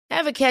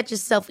Ever catch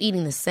yourself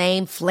eating the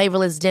same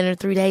flavorless dinner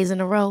 3 days in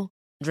a row?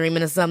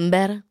 Dreaming of something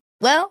better?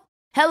 Well,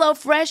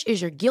 HelloFresh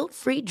is your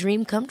guilt-free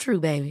dream come true,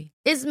 baby.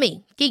 It's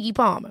me, Keke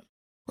Palmer.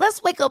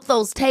 Let's wake up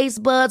those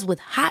taste buds with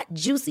hot,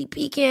 juicy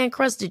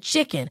pecan-crusted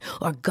chicken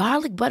or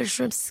garlic butter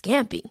shrimp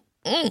scampi.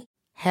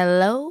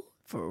 Hello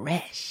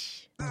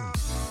Fresh.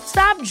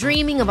 Stop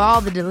dreaming of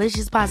all the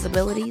delicious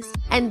possibilities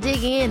and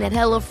dig in at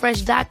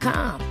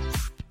HelloFresh.com.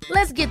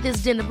 Let's get this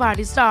dinner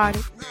party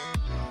started.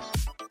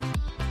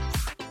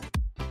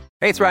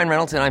 Hey, it's Ryan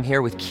Reynolds, and I'm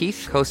here with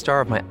Keith,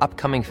 co-star of my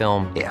upcoming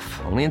film,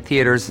 If, only in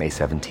theaters May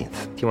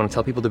 17th. Do you want to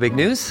tell people the big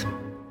news?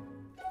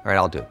 All right,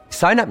 I'll do it.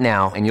 Sign up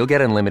now and you'll get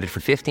unlimited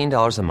for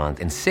 $15 a month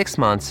and 6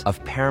 months of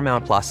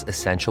Paramount Plus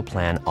Essential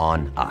Plan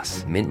on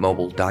us.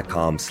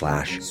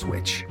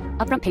 MintMobile.com/switch.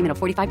 Upfront payment of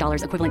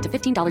 $45 equivalent to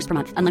 $15 per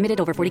month. Unlimited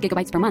over 40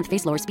 gigabytes per month.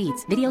 Face lower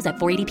speeds. Videos at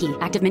 480p.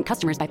 Active Mint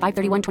customers by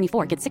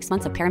 531.24 get 6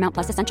 months of Paramount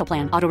Plus Essential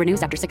Plan. Auto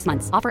renews after 6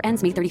 months. Offer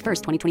ends May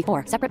 31st,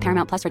 2024. Separate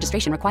Paramount Plus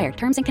registration required.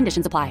 Terms and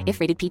conditions apply if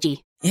rated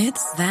PG.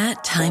 It's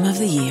that time of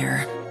the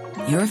year.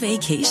 Your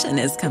vacation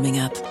is coming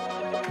up.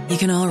 You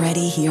can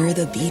already hear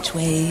the beach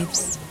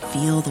waves,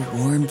 feel the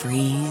warm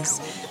breeze,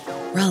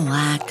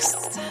 relax,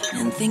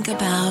 and think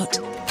about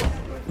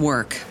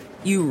work.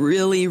 You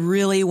really,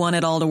 really want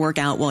it all to work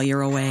out while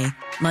you're away.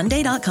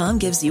 Monday.com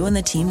gives you and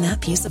the team that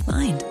peace of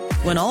mind.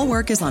 When all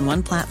work is on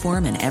one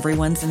platform and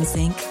everyone's in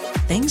sync,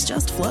 things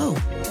just flow.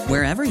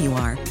 Wherever you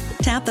are,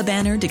 tap the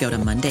banner to go to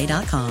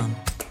Monday.com.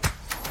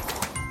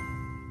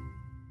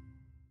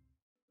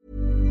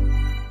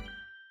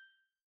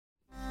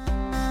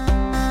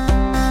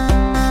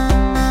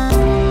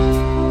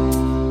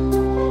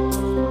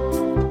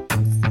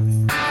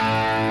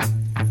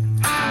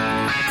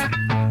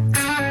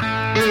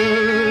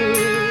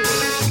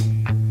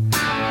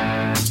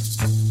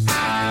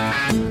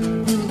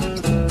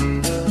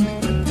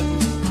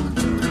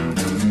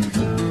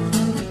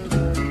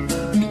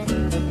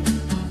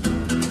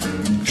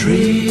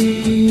 Trees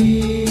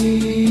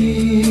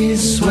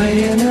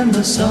swaying in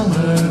the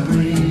summer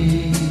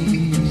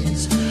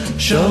breeze,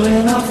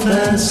 showing off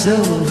their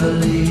silver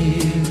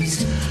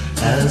leaves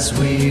as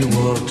we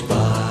walked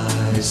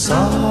by.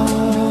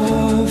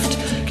 Soft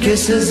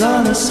kisses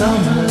on a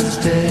summer's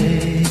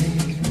day,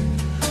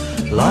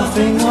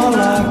 laughing all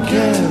our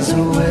cares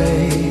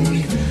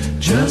away,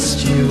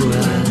 just you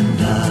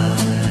and I.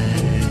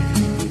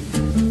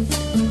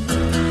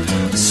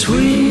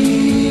 Sweet,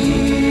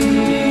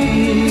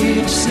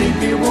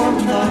 sleepy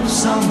warmth of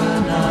summer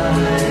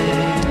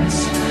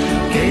nights,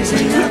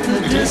 gazing at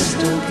the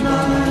distant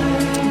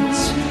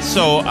lights.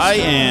 So I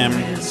am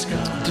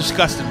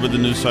disgusted with the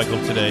news cycle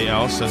today,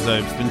 Alice, as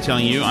I've been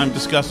telling you. I'm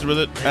disgusted with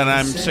it, and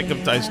I'm sick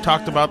of it. I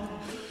talked about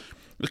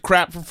the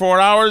crap for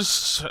 4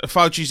 hours.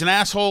 Fauci's an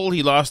asshole.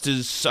 He lost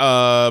his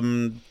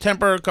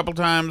temper a couple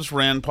times.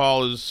 Rand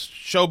Paul is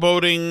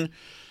showboating.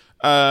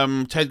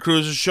 Ted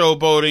Cruz is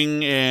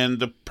showboating, and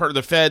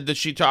the Fed that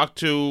she talked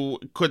to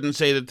couldn't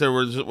say that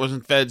it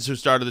wasn't Feds who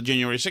started the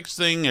January 6th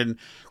thing, and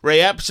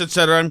Ray Epps,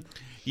 etc.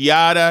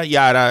 Yada,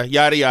 yada,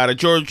 yada, yada.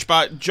 Joe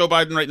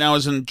Biden right now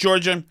is in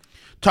Georgia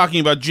talking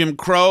about Jim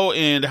Crow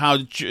and how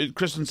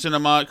Kristen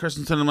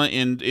Sinema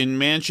and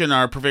Manchin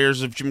are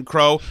purveyors of Jim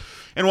Crow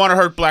and want to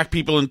hurt black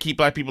people and keep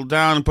black people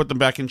down and put them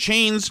back in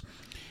chains.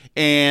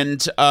 And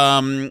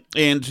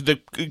the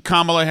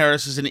Kamala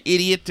Harris is an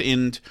idiot,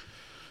 and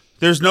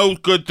there's no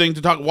good thing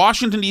to talk.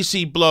 Washington,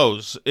 D.C.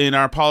 blows in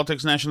our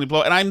politics nationally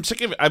blow, and I'm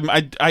sick of it.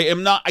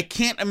 I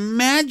can't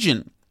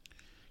imagine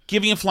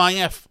giving a flying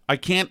F. I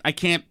can't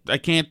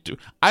do.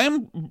 I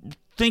am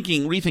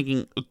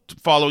rethinking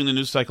following the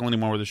news cycle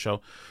anymore with the show.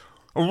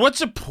 What's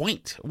the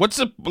point? What's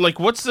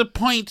the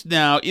point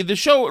now? The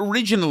show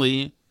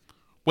originally,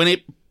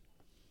 when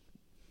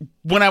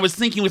I was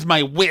thinking with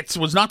my wits,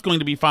 was not going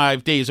to be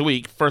 5 days a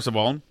week, first of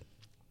all.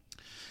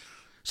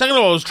 Second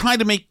of all, I was trying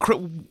to make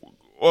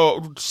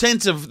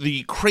sense of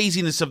the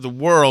craziness of the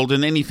world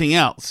and anything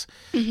else.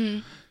 Mm-hmm.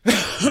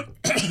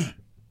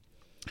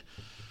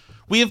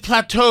 We have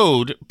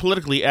plateaued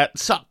politically at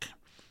suck.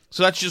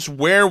 So that's just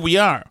where we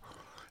are.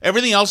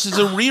 Everything else is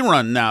a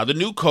rerun now. The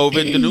new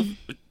COVID, the new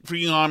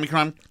freaking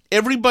Omicron.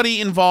 Everybody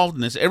involved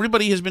in this,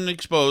 everybody has been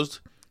exposed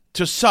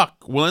to suck.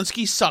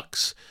 Walensky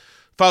sucks.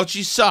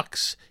 Fauci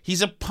sucks.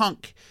 He's a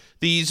punk.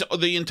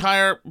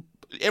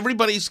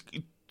 Everybody's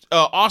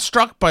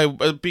awestruck by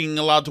being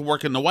allowed to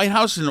work in the White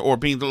House or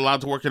being allowed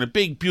to work in a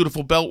big,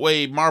 beautiful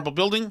Beltway marble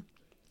building.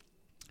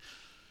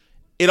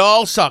 It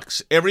all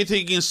sucks.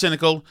 Everything is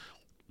cynical.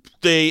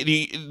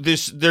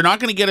 They're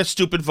not going to get a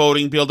stupid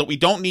voting bill that we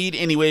don't need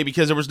anyway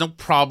because there was no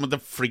problem with the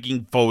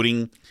freaking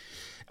voting.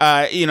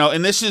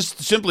 And this is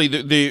simply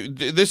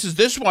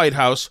this White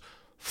House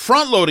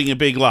front loading a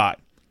big lie.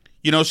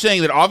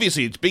 Saying that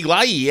obviously it's big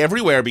lie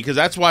everywhere because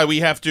that's why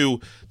we have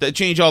to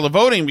change all the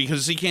voting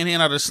because he can't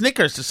hand out a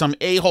Snickers to some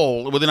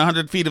a-hole within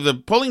 100 feet of the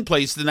polling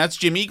place. Then that's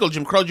Jim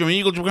Crow.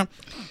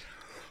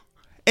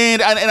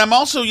 And I'm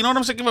also, you know what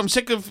I'm sick of? I'm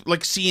sick of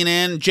like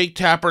CNN, Jake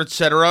Tapper,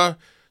 etc.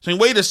 saying,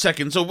 wait a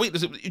second. So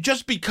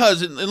just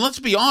because, and let's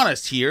be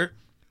honest here,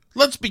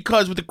 with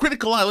the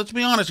critical eye, let's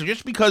be honest,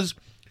 just because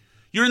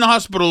you're in the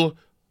hospital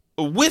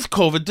with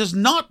COVID does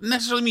not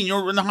necessarily mean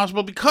you're in the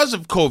hospital because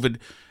of COVID.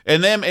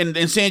 And them and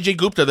Sanjay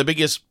Gupta, the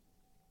biggest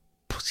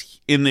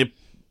pussy in the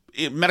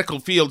medical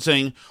field,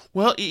 saying,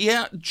 well,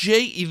 yeah,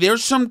 Jay,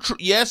 there's some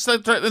yes,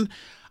 that's right. And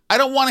I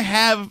don't want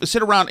to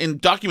sit around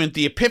and document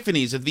the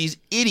epiphanies of these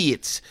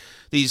idiots,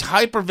 these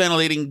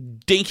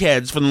hyperventilating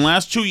dinkheads from the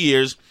last 2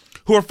 years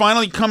who are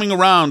finally coming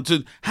around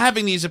to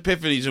having these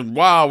epiphanies and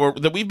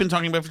that we've been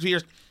talking about for 2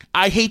 years.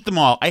 I hate them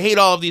all. I hate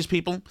all of these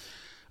people.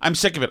 I'm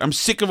sick of it. I'm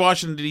sick of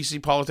Washington, D.C.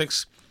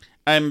 politics.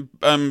 I'm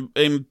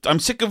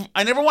sick of.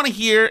 I never want to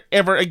hear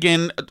ever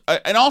again.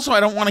 And also, I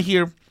don't want to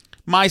hear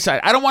my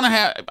side. I don't want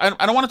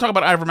to talk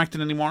about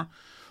ivermectin anymore,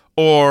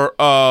 or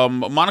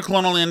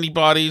monoclonal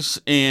antibodies,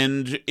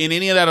 and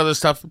any of that other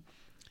stuff.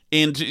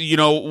 And you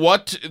know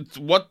what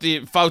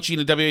the Fauci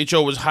and the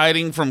WHO was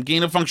hiding from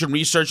gain of function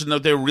research, and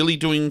that they're really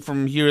doing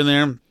from here and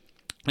there,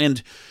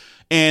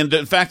 and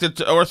the fact that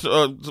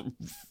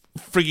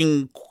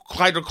freaking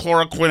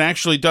hydrochloroquine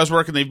actually does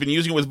work, and they've been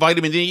using it with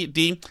vitamin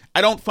D.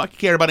 I don't fucking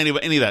care about any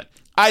of that.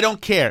 I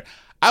don't care.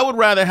 I would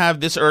rather have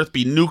this Earth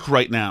be nuked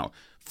right now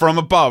from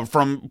above,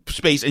 from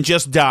space, and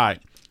just die.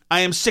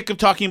 I am sick of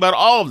talking about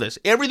all of this.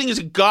 Everything is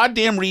a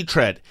goddamn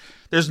retread.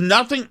 There's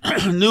nothing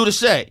new to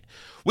say.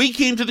 We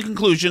came to the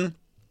conclusion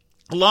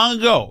long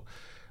ago,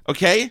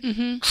 okay?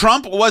 Mm-hmm.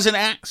 Trump was an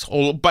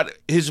asshole, but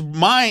his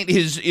mind,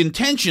 his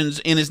intentions,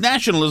 and his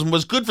nationalism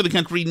was good for the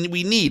country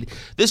we need.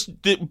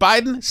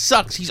 Biden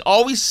sucks. He's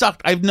always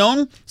sucked. I've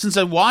known since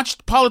I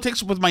watched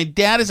politics with my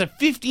dad as a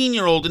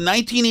 15-year-old in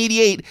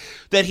 1988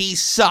 that he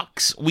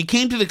sucks. We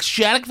came to the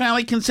Shattuck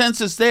family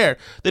consensus there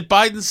that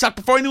Biden sucked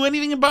before I knew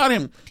anything about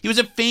him. He was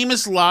a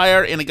famous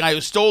liar and a guy who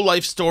stole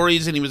life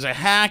stories, and he was a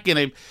hack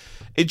and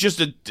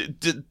just a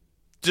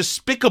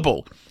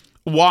despicable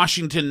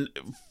Washington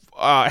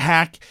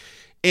hack,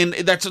 and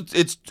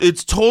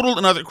it's total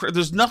another.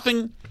 There's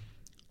nothing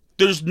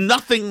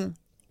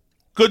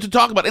good to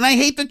talk about, and I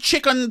hate the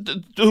chick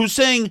who's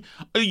saying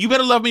you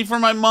better love me for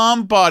my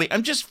mom body.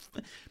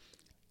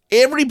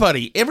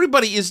 Everybody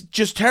is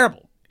just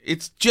terrible.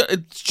 It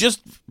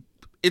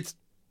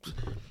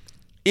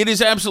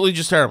is absolutely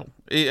just terrible.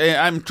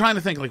 I'm trying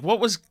to think like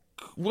what was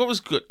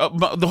good.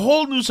 The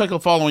whole news cycle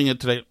following it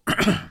today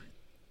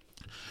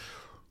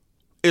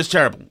is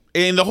terrible,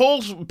 and the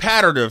whole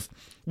pattern of,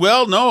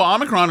 well, no,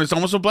 Omicron is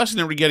almost a blessing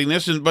that we're getting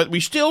this, but we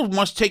still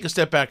must take a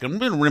step back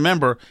and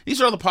remember, these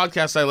are all the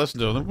podcasts I listen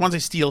to, the ones I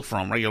steal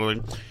from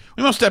regularly.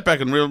 We must step back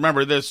and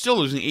remember they're still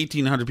losing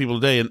 1,800 people a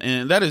day,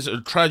 and that is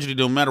a tragedy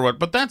no matter what.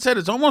 But that said,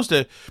 it's almost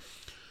a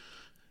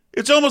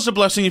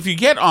blessing if you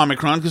get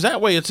Omicron, because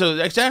that way it's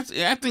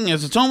acting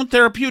as its own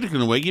therapeutic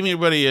in a way, giving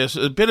everybody a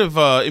bit of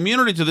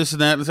immunity to this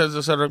and that,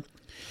 et cetera.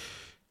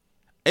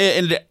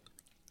 And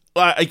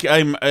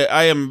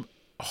I am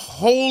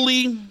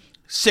wholly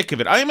sick of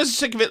it. I am as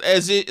sick of it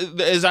as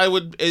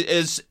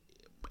the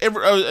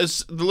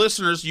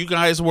listeners, you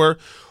guys were,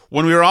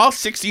 when we were all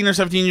 16 or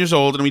 17 years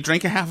old and we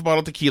drank a half a bottle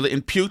of tequila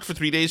and puked for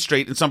 3 days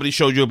straight, and somebody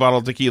showed you a bottle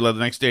of tequila the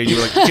next day and you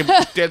were like,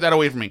 get that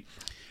away from me.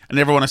 I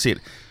never want to see it.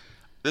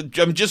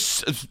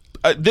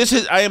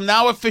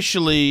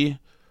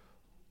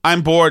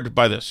 I'm bored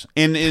by this.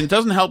 And it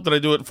doesn't help that I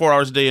do it 4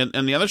 hours a day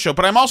in the other show,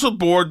 but I'm also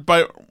bored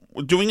by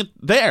doing it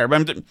there.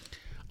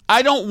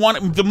 I don't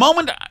want, the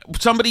moment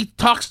somebody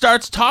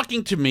starts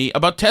talking to me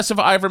about tests of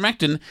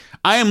ivermectin,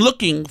 I am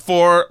looking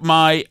for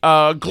my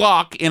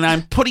Glock and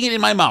I'm putting it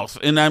in my mouth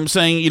and I'm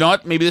saying, you know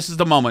what, maybe this is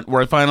the moment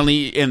where I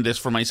finally end this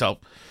for myself.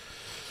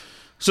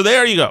 So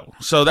there you go.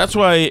 So that's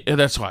why.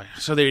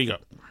 So there you go.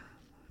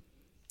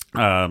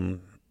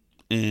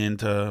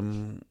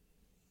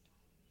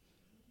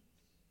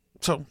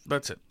 So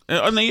that's it.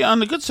 On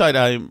the good side,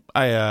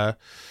 I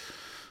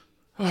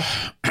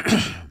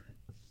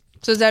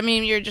So does that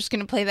mean you're just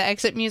going to play the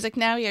exit music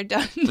now? You're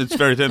done? It's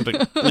very tempting.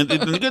 On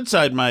the good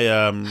side, my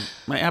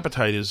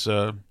appetite is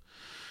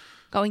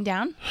going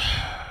down?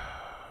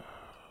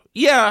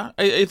 Yeah,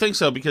 I think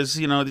so, because,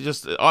 you know,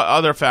 just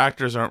other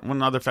factors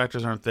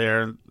aren't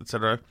there,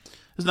 etc.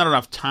 There's not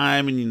enough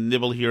time, and you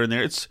nibble here and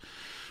there. It's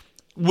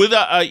with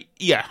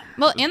yeah.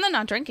 Well, and the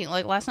not drinking.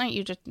 Like last night,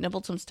 you just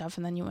nibbled some stuff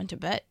and then you went to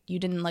bed. You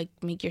didn't like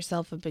make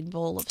yourself a big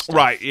bowl of stuff.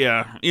 Right?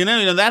 Yeah. You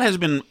know that has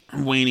been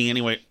waning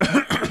anyway.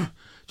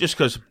 Just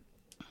because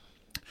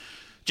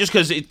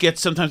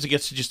sometimes it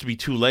gets to just to be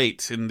too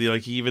late, and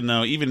like even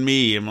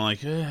me, I'm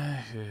like,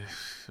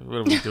 what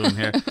are we doing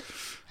here?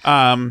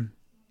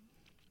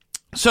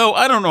 So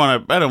I don't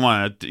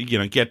want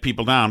to get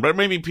people down, but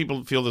maybe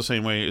people feel the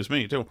same way as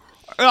me too.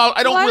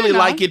 I don't really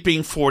like it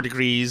being 4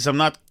 degrees. I'm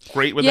not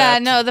great with that. Yeah,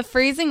 no, the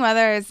freezing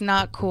weather is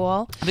not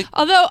cool.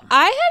 Although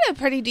I had a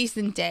pretty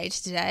decent day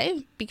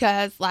today,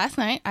 because last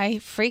night I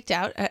freaked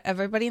out at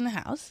everybody in the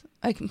house.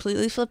 I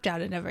completely flipped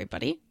out at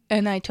everybody.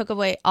 And I took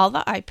away all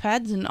the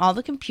iPads and all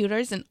the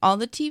computers and all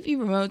the TV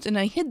remotes, and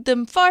I hid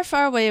them far,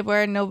 far away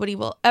where nobody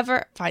will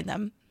ever find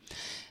them.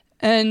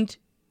 And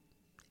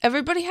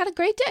everybody had a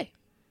great day.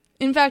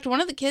 In fact, one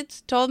of the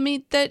kids told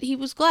me that he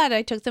was glad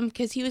I took them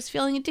because he was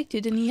feeling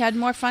addicted and he had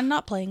more fun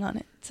not playing on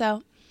it.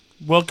 So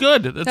Well,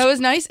 good. that was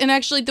nice. And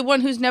actually, the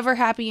one who's never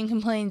happy and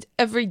complains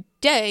every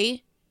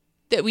day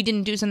that we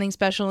didn't do something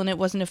special and it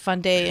wasn't a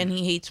fun day and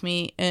he hates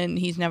me and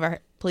he's never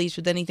pleased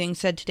with anything,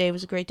 said today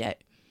was a great day.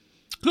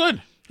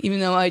 Good. Even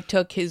though I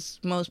took his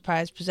most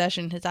prized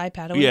possession, his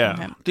iPad, away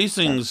from him. These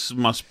things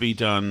must be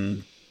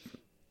done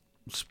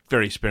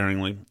very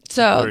sparingly.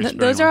 So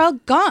those are all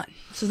gone.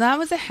 So that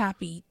was a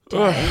happy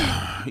day.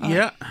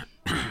 Yeah.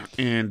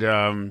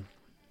 And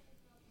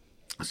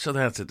so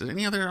that's it. Did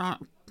any other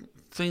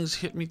things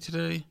hit me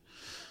today?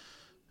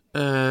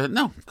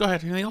 No. Go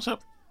ahead. Anything else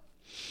up?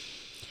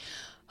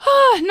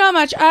 Not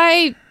much.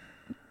 I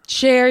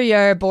share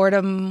your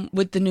boredom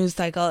with the news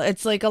cycle.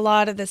 It's like a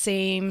lot of the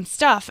same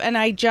stuff. And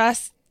I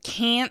just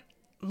can't,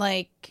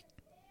 like,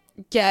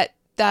 get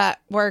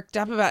that worked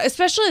up about it,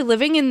 especially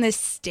living in this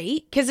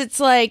state. Because it's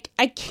like,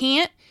 I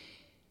can't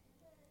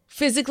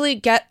physically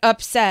get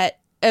upset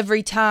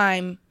every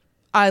time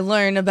I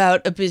learn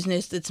about a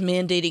business that's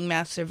mandating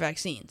master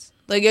vaccines.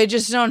 Like, I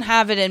just don't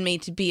have it in me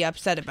to be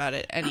upset about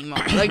it anymore.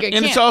 Like, I can't.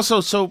 And it's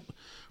also so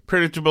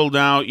predictable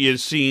now. You're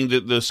seeing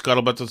that the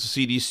scuttlebutt that the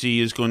CDC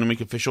is going to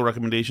make official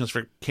recommendations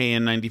for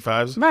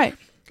KN95s. Right.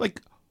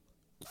 Like,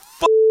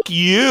 fuck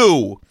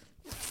you.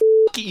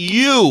 Fuck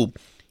you.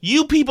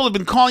 You people have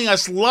been calling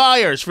us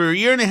liars for a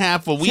year and a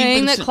half. While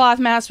saying that cloth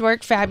masks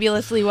work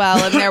fabulously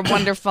well and they're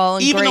wonderful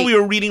and even great. though we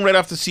were reading right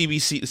off the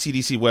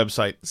CDC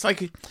website. It's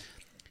like,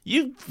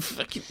 you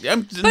fucking...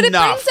 But it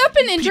brings up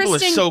an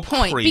interesting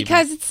point crazy.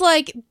 because it's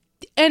like,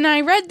 and I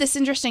read this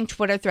interesting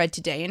Twitter thread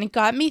today and it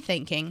got me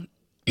thinking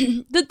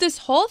that this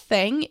whole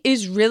thing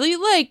is really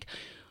like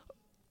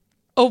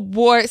a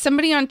war.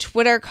 Somebody on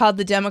Twitter called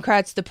the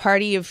Democrats the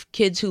party of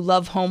kids who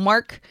love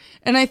homework.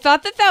 And I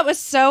thought that that was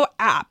so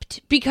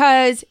apt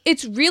because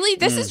it's really,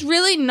 this is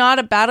really not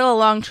a battle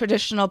along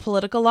traditional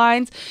political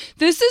lines.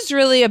 This is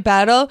really a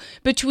battle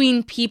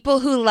between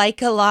people who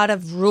like a lot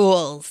of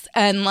rules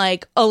and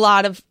like a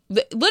lot of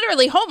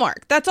literally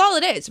homework. That's all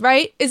it is,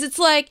 right? It's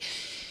like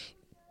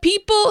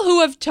people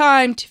who have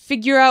time to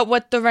figure out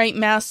what the right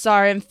masks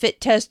are and fit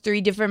test 3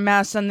 different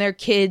masks on their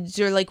kids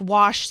or like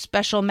wash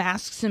special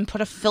masks and put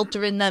a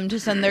filter in them to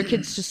send their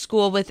kids to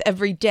school with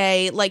every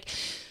day. Like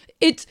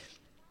it's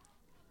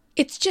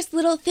just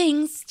little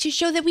things to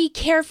show that we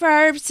care for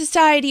our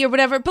society or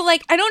whatever. But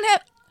like, I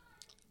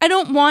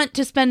don't want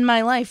to spend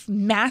my life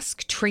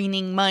mask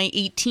training my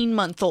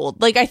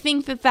 18-month-old. Like, I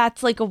think that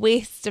that's like a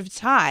waste of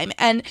time.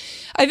 And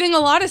I think a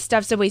lot of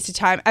stuff's a waste of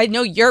time. I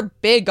know you're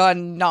big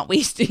on not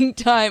wasting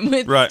time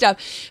with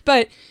stuff.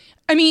 But,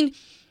 I mean,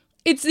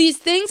 it's these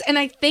things. And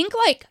I think,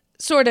 like,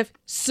 sort of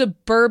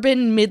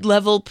suburban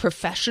mid-level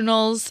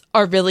professionals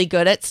are really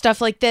good at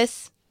stuff like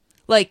this.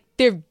 Like,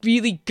 they're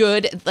really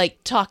good at, like,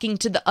 talking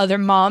to the other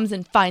moms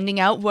and finding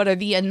out what are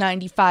the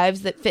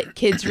N95s that fit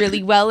kids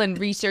really well and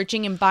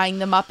researching and buying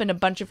them up in a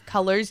bunch of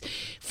colors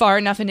far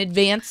enough in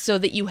advance so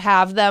that you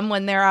have them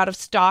when they're out of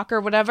stock or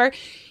whatever.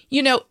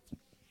 You know,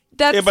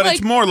 that's yeah, but like,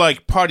 it's more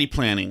like party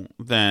planning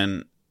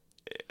than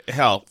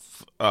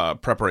health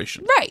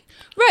preparation. Right.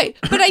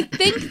 But I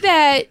think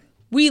that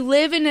we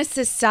live in a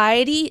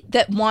society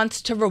that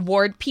wants to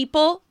reward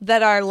people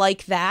that are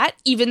like that,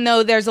 even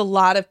though there's a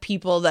lot of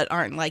people that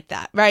aren't like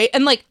that, right?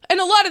 And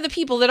a lot of the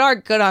people that are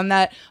good on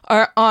that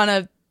are on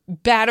a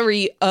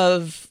battery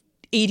of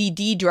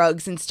ADD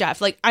drugs and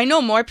stuff. Like, I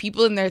know more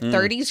people in their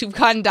 30s who've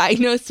gotten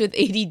diagnosed with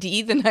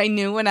ADD than I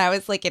knew when I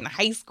was like in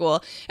high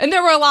school. And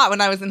there were a lot when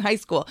I was in high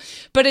school.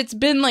 But it's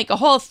been like a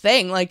whole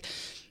thing. Like,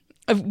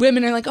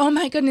 women are like, oh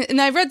my goodness. And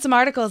I've read some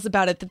articles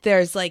about it that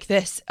there's like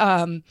this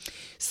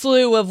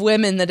slew of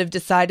women that have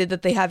decided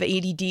that they have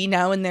ADD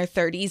now in their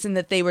 30s and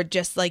that they were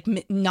just like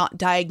not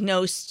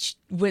diagnosed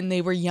when they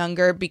were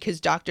younger because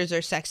doctors are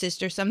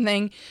sexist or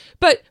something.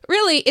 But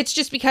really, it's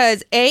just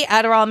because A,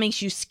 Adderall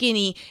makes you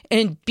skinny,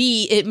 and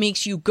B, it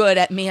makes you good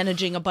at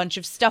managing a bunch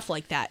of stuff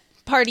like that.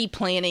 Party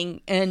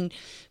planning and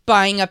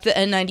buying up the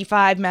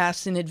N95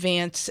 masks in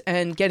advance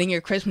and getting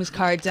your Christmas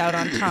cards out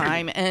on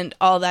time and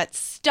all that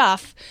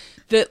stuff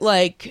that,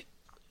 like,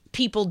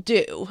 people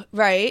do,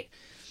 right?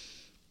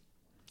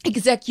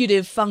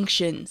 Executive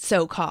function,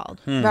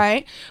 so-called,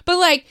 right? But,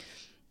 like,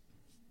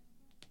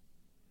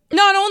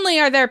 not only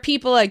are there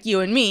people like you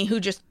and me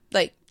who just,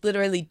 like,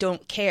 literally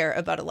don't care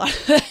about a lot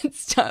of that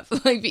stuff.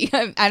 Like,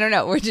 because, I don't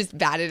know, we're just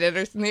bad at it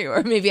or something,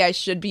 or maybe I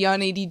should be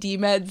on ADD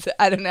meds,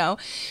 I don't know.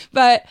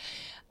 But,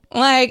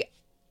 like,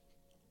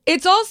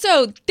 it's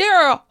also, there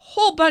are a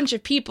whole bunch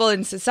of people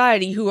in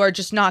society who are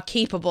just not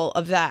capable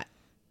of that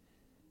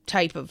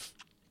type of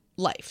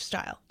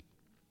lifestyle.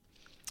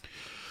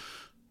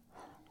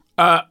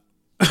 Of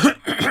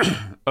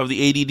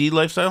the ADD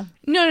lifestyle?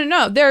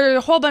 No. There are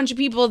a whole bunch of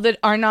people that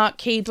are not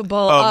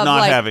capable of not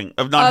like,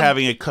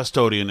 having a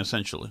custodian,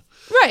 essentially.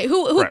 Right,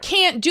 who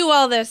can't do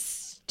all this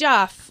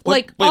stuff.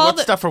 What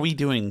stuff are we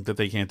doing that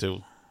they can't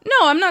do?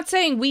 No, I'm not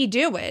saying we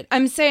do it.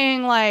 I'm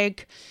saying,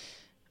 like,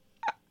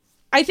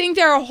 I think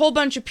there are a whole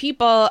bunch of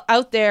people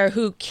out there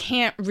who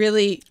can't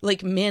really,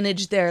 like,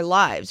 manage their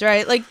lives,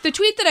 right? Like, the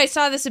tweet that I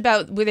saw this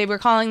about, where they were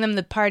calling them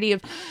the party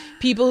of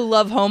people who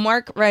love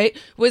homework, right,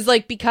 was,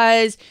 like,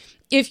 because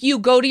if you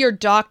go to your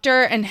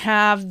doctor and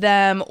have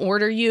them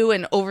order you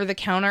an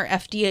over-the-counter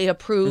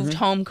FDA-approved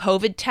home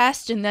COVID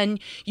test, and then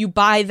you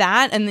buy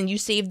that, and then you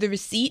save the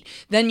receipt,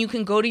 then you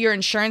can go to your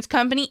insurance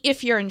company,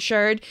 if you're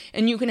insured,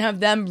 and you can have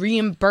them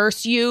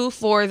reimburse you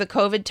for the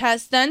COVID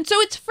test then. So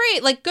it's free.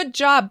 Like, good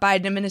job,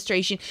 Biden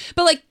administration.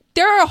 But, like,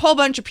 there are a whole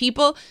bunch of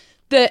people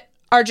that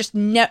are just,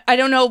 I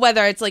don't know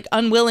whether it's, like,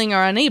 unwilling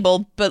or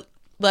unable, but,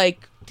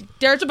 like,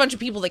 there's a bunch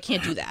of people that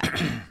can't do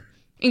that,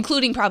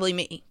 including probably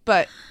me,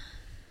 but...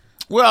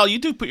 Well, you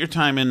do put your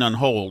time in on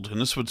hold,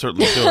 and this would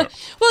certainly do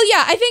it. Well,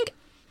 yeah, I think,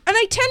 and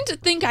I tend to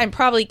think I'm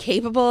probably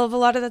capable of a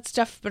lot of that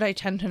stuff, but I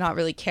tend to not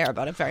really care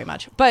about it very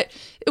much. But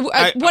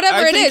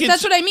whatever it is,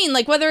 that's what I mean.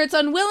 Like, whether it's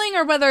unwilling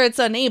or whether it's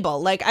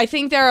unable. Like, I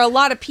think there are a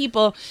lot of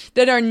people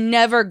that are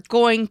never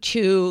going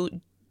to...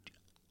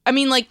 I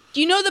mean, like,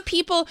 you know the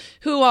people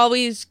who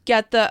always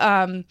get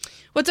the,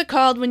 what's it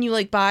called when you,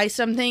 like, buy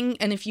something,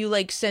 and if you,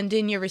 like, send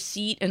in your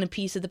receipt and a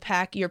piece of the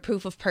pack, your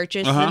proof of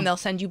purchase, then they'll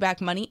send you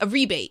back money? A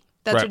rebate.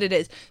 That's what it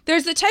is.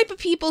 There's the type of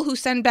people who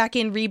send back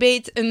in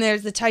rebates, and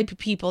there's the type of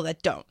people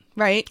that don't,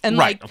 right? And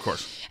right, of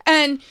course.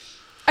 And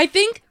I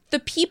think the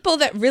people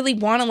that really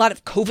want a lot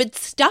of COVID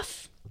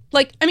stuff,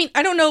 like, I mean,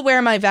 I don't know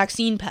where my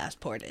vaccine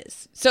passport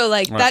is. So,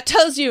 like, that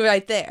tells you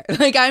right there.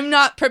 Like, I'm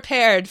not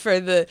prepared for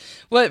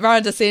what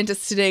Ron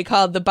DeSantis today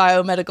called the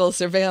biomedical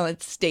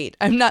surveillance state.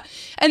 I'm not.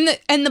 And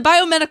the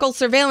biomedical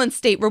surveillance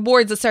state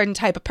rewards a certain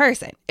type of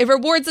person. It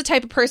rewards the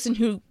type of person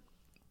who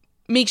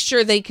makes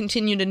sure they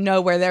continue to know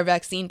where their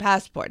vaccine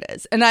passport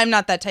is. And I'm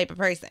not that type of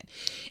person.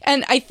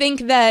 And I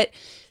think that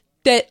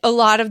a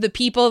lot of the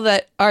people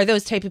that are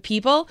those type of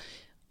people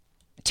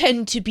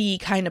tend to be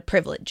kind of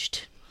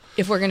privileged,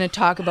 if we're going to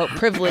talk about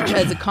privilege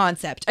as a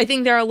concept. I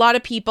think there are a lot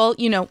of people,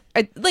 you know,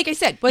 like I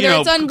said, whether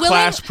it's unwilling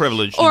class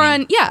privilege, or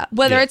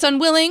it's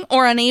unwilling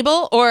or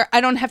unable, or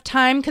I don't have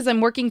time because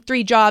I'm working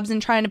 3 jobs and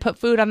trying to put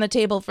food on the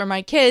table for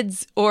my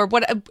kids, or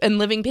and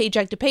living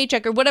paycheck to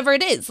paycheck, or whatever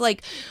it is.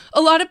 Like, a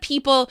lot of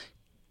people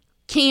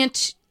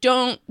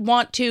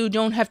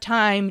don't have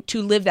time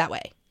to live that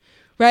way,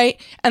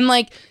 right? And,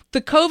 like,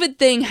 the COVID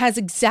thing has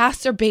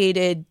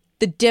exacerbated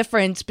the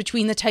difference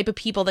between the type of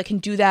people that can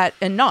do that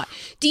and not.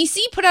 DC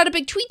put out a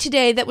big tweet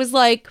today that was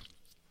like,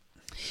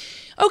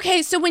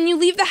 okay, so when you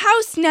leave the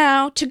house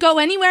now to go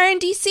anywhere in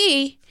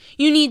DC,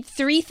 you need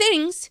 3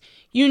 things.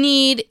 You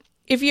need,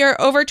 if you're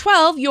over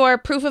 12, your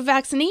proof of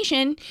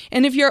vaccination.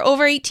 And if you're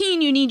over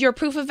 18, you need your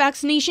proof of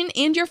vaccination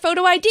and your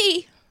photo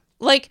ID.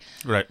 Like,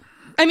 right.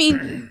 I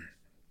mean,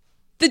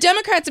 the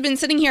Democrats have been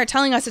sitting here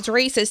telling us it's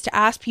racist to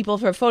ask people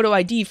for a photo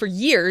ID for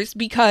years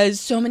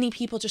because so many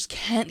people just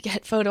can't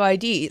get photo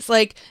IDs.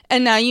 Like,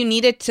 and now you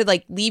need it to,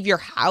 like, leave your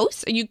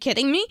house? Are you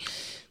kidding me?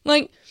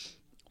 Like,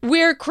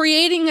 we're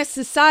creating a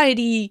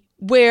society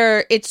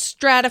where it's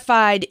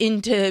stratified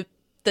into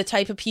the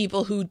type of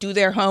people who do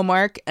their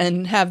homework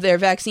and have their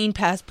vaccine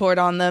passport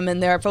on them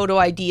and their photo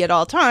ID at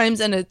all times,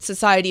 and a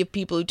society of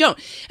people who don't.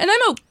 And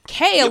I'm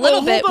okay a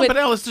little bit with... But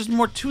Alice, there's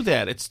more to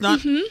that. It's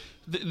not...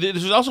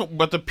 There's also,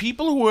 but the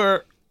people who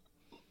are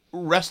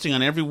resting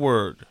on every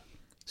word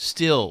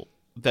still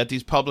that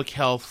these public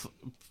health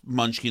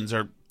munchkins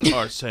are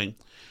saying,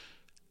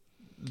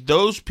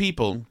 those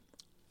people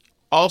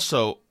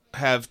also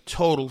have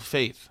total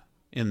faith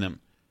in them.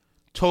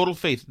 Total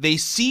faith. They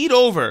cede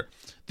over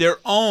their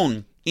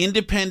own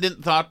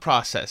independent thought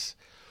process.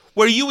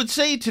 Where you would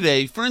say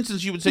today, for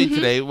instance,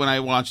 today when I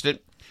watched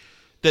it,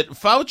 that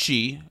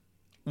Fauci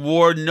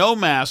wore no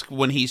mask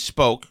when he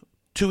spoke.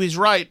 To his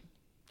right,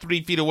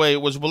 3 feet away,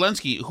 was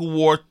Walensky, who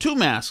wore 2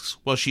 masks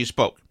while she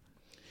spoke.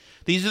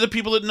 These are the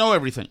people that know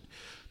everything.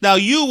 Now,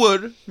 you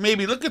would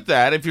maybe look at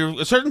that, if you're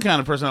a certain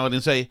kind of personality,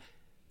 and say,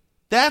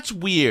 that's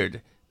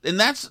weird. And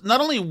that's not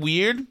only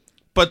weird,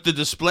 but the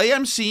display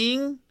I'm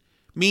seeing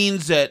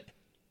means that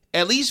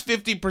at least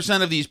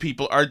 50% of these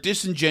people are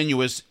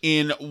disingenuous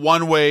in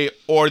one way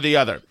or the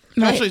other.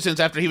 Right. Especially since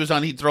after he was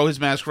on, he'd throw his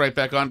mask right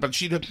back on. But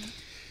she'd...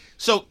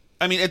 So,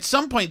 I mean, at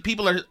some point,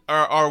 people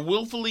are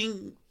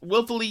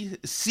willfully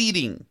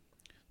ceding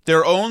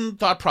their own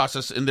thought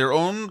process and their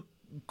own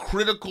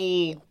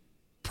critical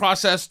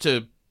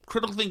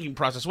thinking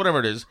process, whatever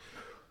it is,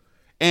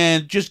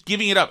 and just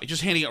giving it up,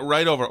 just handing it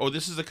right over. Oh,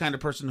 this is the kind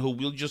of person who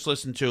we'll just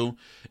listen to,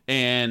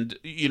 and,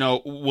 you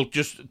know, will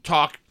just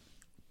talk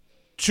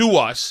to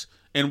us,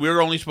 and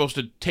we're only supposed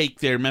to take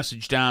their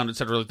message down,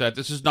 etc. like that.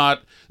 This is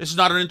not an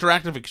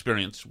interactive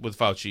experience with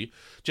Fauci.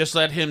 Just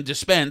let him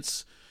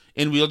dispense,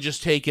 and we'll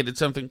just take it. It's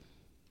something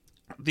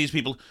these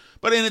people,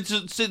 but it's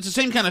the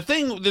same kind of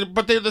thing.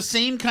 But they're the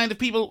same kind of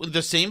people with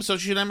the same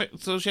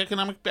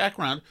socioeconomic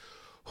background,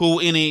 who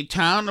in a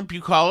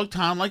bucolic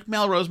town like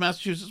Melrose,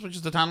 Massachusetts, which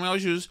is the town we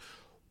always use,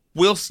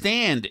 will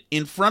stand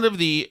in front of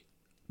the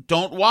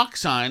 "Don't Walk"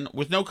 sign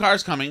with no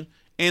cars coming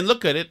and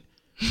look at it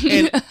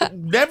and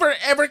never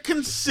ever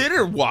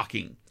consider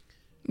walking,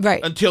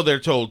 right, until they're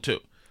told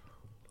to.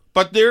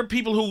 But there are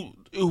people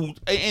who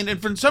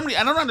and for somebody,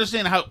 I don't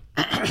understand how.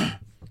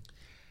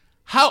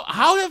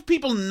 How have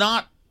people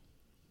not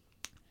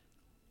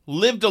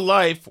lived a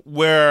life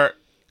where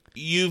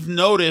you've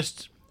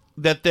noticed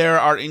that there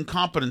are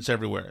incompetence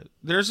everywhere.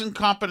 There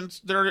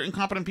are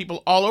incompetent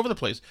people all over the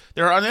place.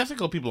 There are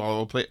unethical people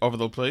all over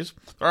the place.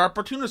 There are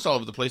opportunists all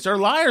over the place. There are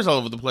liars all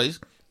over the place.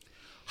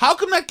 How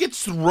come that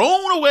gets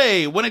thrown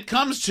away when it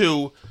comes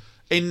to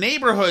a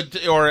neighborhood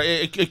or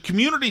a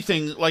community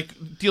thing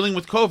like dealing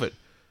with COVID?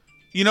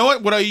 You know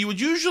what you would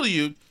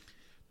usually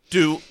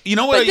do? You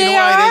know what? But you know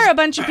there why it are is? a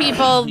bunch of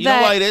people You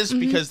that... know why it is?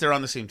 Because they're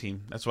on the same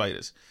team. That's why it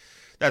is.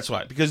 That's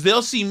why. Because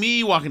they'll see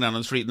me walking down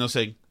the street and they'll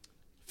say,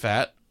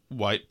 fat,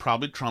 white,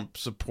 probably Trump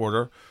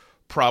supporter,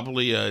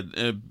 probably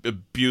an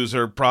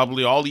abuser,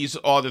 probably all these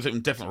other things,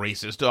 definitely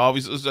racist,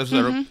 always,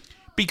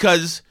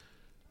 because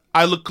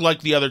I look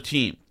like the other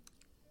team.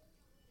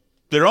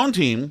 Their own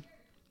team,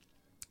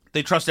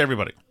 they trust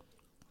everybody.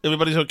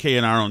 Everybody's okay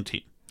in our own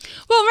team.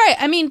 Well, right.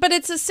 I mean, but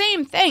it's the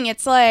same thing.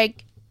 It's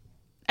like,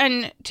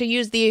 and to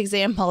use the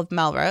example of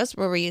Melrose,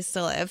 where we used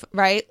to live,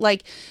 right?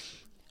 Like,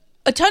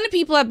 a ton of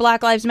people had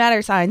Black Lives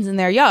Matter signs in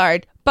their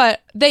yard,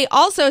 but they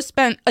also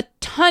spent a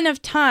ton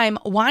of time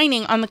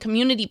whining on the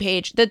community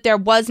page that there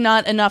was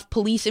not enough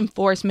police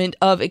enforcement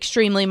of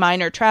extremely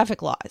minor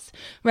traffic laws,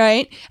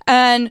 right?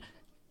 And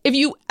if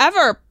you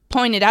ever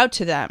pointed out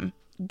to them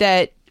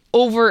that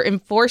over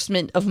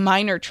enforcement of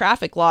minor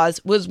traffic laws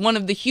was one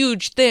of the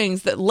huge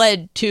things that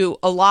led to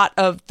a lot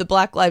of the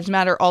Black Lives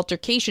Matter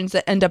altercations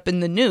that end up in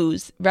the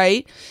news,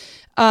 right?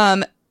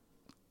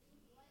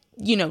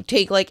 You know,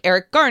 take like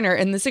Eric Garner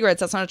and the cigarettes.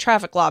 That's not a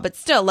traffic law, but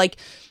still, like,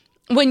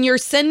 when you're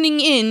sending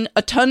in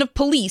a ton of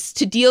police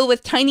to deal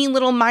with tiny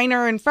little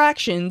minor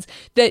infractions,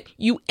 that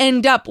you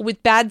end up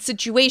with bad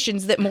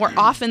situations that more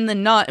often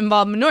than not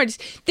involve minorities,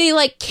 they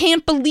like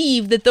can't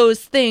believe that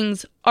those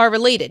things are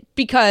related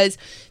because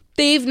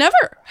they've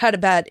never had a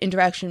bad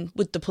interaction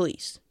with the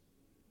police,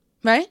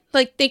 right?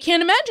 Like, they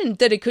can't imagine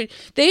that it could.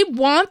 They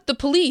want the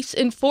police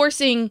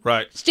enforcing,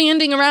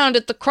 standing around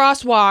at the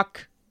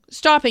crosswalk,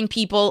 stopping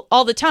people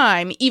all the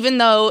time, even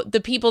though the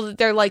people that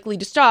they're likely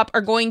to stop are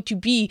going to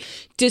be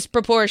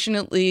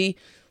disproportionately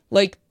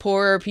like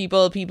poorer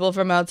people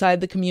from outside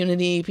the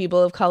community,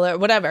 people of color,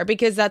 whatever,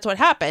 because that's what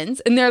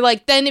happens. And they're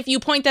like, then if you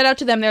point that out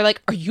to them, they're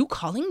like, are you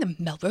calling the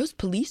Melrose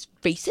police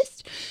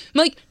racist? I'm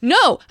like,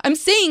 no, I'm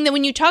saying that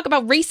when you talk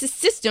about racist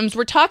systems,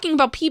 we're talking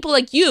about people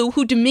like you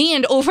who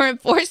demand over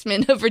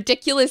enforcement of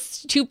ridiculous,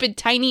 stupid,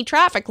 tiny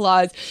traffic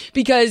laws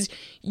because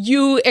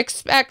you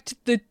expect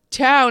the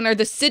town or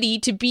the city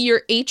to be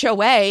your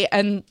HOA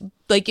and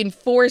like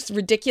enforce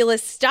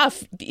ridiculous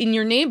stuff in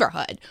your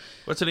neighborhood.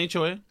 What's an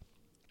HOA?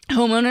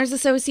 Homeowners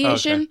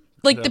Association. Oh, okay.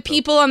 Like the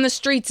people on the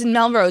streets in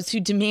Melrose who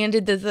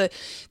demanded that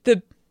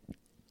the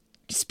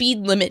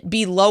speed limit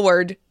be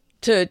lowered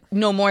to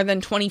no more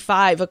than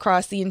 25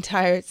 across the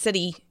entire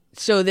city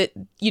so that,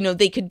 you know,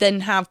 they could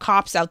then have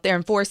cops out there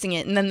enforcing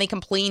it. And then they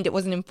complained it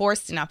wasn't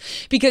enforced enough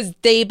because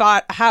they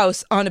bought a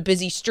house on a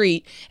busy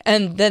street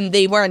and then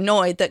they were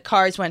annoyed that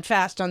cars went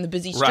fast on the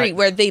busy street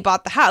where they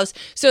bought the house.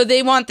 So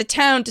they want the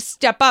town to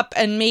step up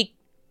and make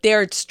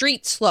their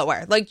street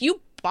slower. Like, you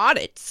bought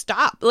it,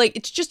 stop. Like,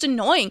 it's just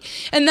annoying.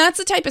 And that's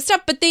the type of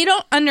stuff, but they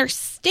don't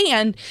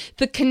understand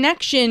the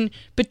connection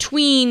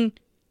between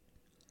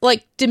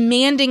like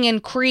demanding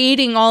and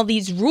creating all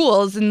these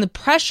rules and the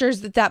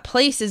pressures that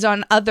places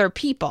on other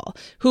people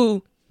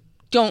who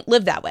don't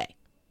live that way.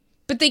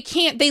 But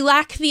they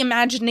lack the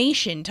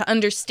imagination to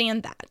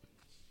understand that.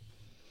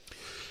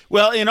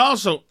 Well, and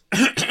also,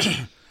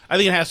 I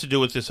think it has to do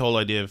with this whole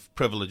idea of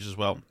privilege as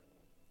well.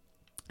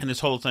 And this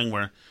whole thing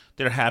where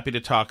they're happy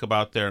to talk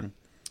about their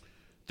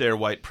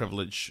white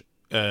privilege.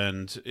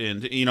 And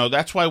you know,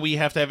 that's why we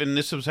have to have, and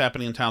this was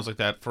happening in towns like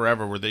that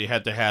forever, where they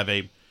had to have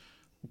a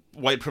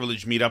white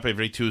privilege meet up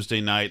every Tuesday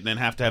night and then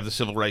have to have the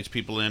civil rights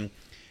people in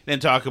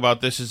and talk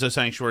about this is a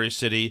sanctuary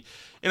city.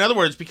 In other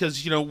words,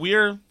 because, you know,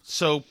 we're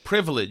so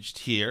privileged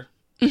here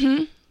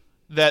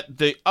that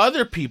the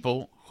other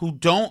people who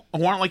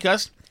aren't like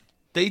us,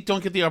 they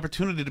don't get the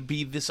opportunity to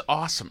be this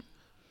awesome.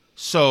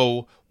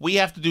 So we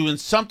have to do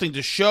something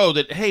to show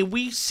that, hey,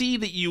 we see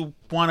that you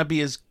want to be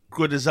as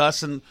good as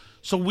us, and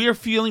so we're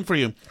feeling for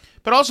you.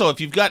 But also, if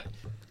you've got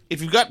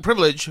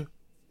privilege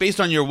based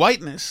on your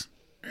whiteness,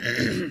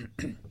 you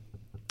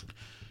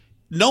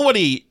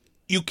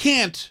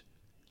can't,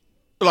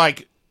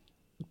 like,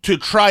 to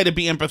try to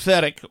be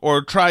empathetic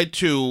or try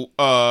to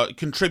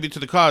contribute to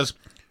the cause,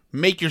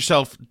 make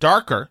yourself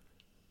darker.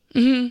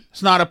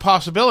 It's not a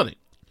possibility.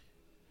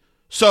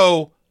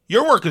 So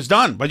your work is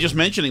done by just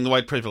mentioning the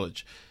white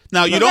privilege.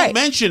 Now, you don't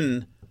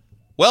mention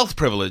wealth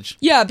privilege.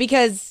 Yeah,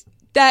 because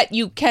that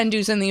you can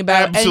do something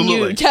about.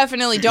 Absolutely. And you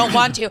definitely don't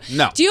want to.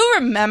 No. Do you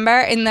remember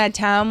in that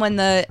town when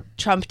the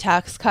Trump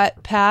tax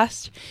cut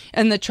passed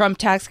and the Trump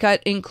tax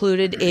cut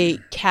included a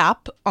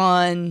cap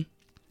on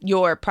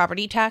your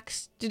property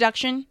tax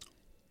deduction?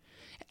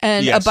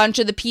 And yes. A bunch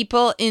of the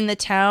people in the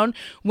town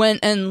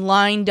went and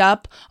lined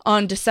up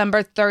on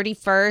December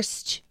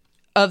 31st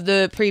of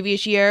the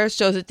previous year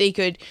so that they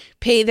could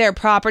pay their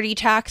property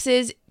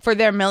taxes for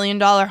their $1 million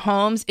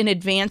homes in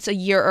advance a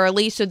year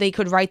early so they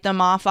could write them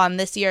off on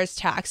this year's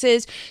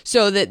taxes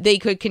so that they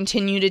could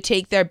continue to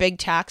take their big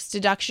tax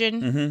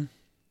deduction.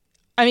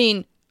 I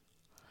mean,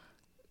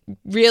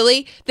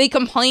 really? They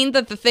complained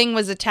that the thing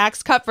was a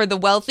tax cut for the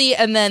wealthy,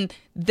 and then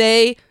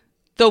the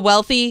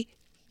wealthy,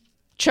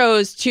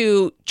 chose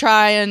to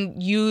try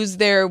and use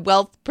their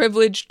wealth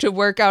privilege to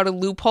work out a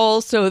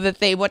loophole so that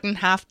they wouldn't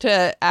have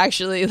to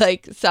actually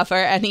like suffer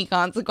any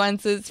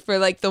consequences for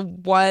like the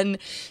one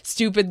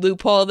stupid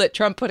loophole that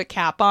Trump put a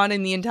cap on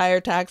in the entire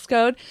tax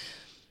code.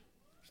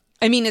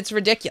 I mean, it's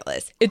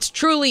ridiculous. It's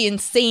truly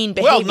insane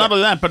behavior. Well, not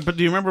only that, but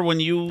do you remember when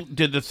you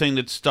did the thing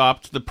that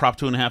stopped the Prop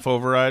 2.5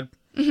 override?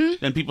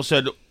 Mm-hmm. And people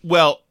said,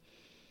 well,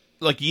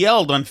 like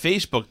yelled on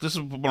Facebook. This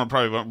is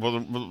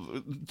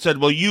probably said,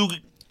 well,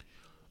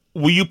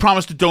 will you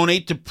promise to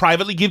donate to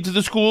privately give to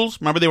the schools?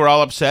 Remember, they were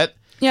all upset.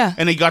 Yeah.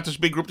 And they got this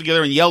big group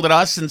together and yelled at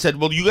us and said,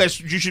 well, you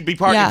should be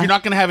part. Yeah. If you're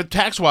not going to have it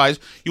tax-wise,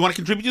 you want to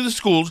contribute to the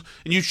schools,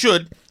 and you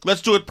should.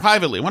 Let's do it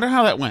privately. I wonder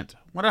how that went. I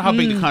wonder how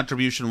big the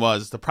contribution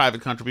was, the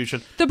private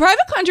contribution. The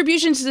private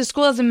contributions to the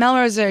schools in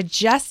Melrose are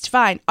just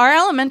fine. Our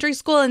elementary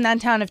school in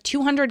that town of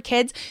 200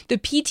 kids, the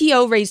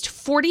PTO raised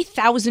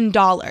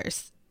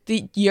 $40,000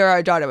 the year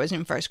our daughter was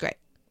in first grade.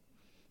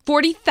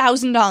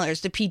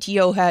 $40,000 the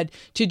PTO had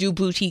to do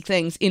boutique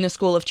things in a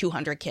school of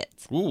 200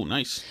 kids. Ooh,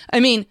 nice. I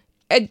mean,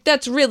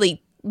 that's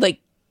really, like,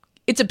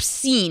 it's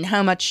obscene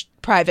how much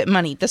private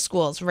money the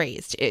schools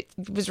raised. It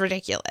was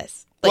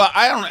ridiculous. Like, well,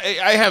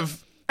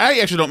 I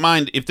actually don't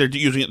mind if they're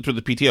using it through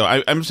the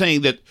PTO. I'm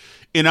saying that,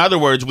 in other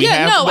words,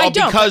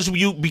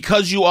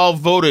 because you all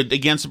voted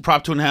against the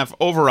Prop 2.5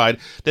 override,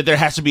 that there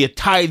has to be a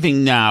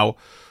tithing now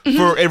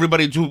for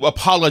everybody to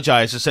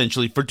apologize,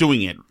 essentially, for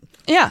doing it.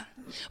 Yeah.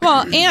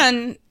 Well,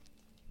 and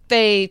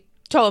they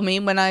told me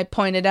when I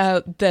pointed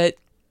out that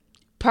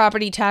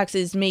property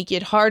taxes make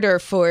it harder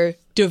for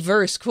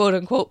diverse, quote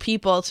unquote,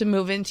 people to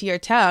move into your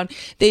town,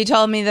 they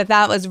told me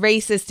that was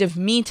racist of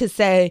me to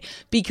say,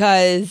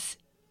 because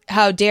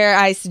how dare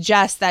I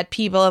suggest that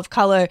people of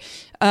color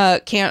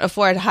can't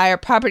afford higher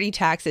property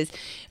taxes,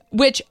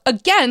 which,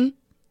 again,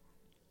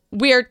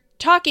 we're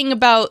talking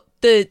about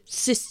the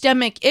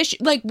systemic issue.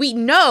 Like, we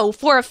know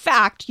for a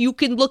fact, you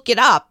can look it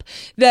up,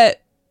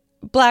 that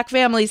Black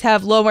families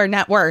have lower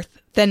net worth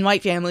than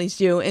white families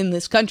do in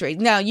this country.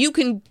 Now, you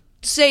can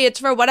say it's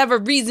for whatever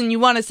reason you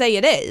want to say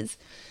it is.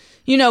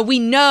 You know, we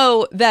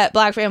know that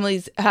Black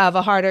families have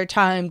a harder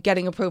time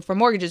getting approved for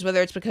mortgages,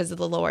 whether it's because of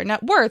the lower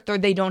net worth or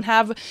they don't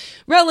have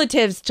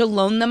relatives to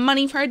loan them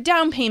money for a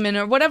down payment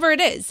or whatever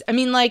it is. I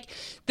mean, like,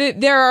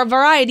 there are a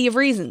variety of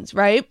reasons,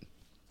 right?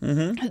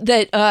 Mm-hmm.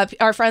 That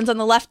our friends on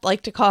the left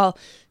like to call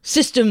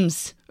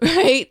systems,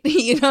 right?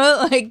 You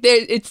know, like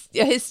it's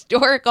a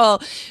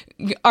historical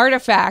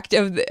artifact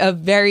of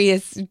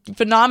various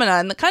phenomena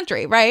in the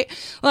country, right?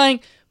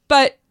 Like,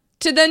 but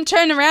to then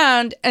turn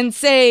around and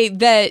say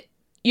that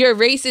you're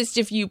racist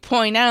if you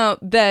point out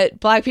that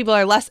Black people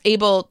are less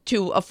able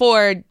to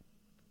afford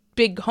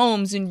big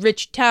homes in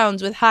rich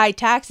towns with high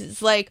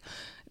taxes, like,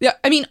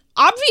 I mean,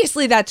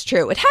 obviously that's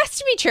true. It has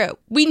to be true.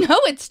 We know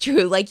it's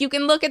true. Like, you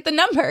can look at the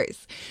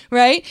numbers,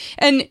 right?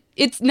 And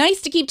it's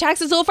nice to keep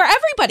taxes low for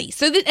everybody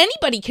so that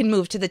anybody can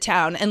move to the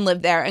town and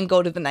live there and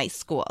go to the nice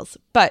schools.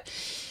 But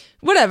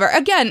whatever.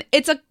 Again,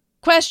 it's a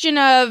question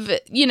of,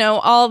 you know,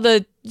 all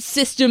the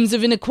systems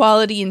of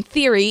inequality in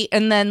theory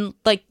and then,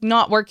 like,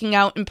 not working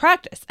out in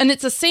practice. And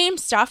it's the same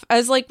stuff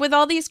as, like, with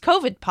all these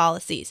COVID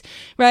policies,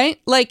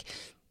 right? Like,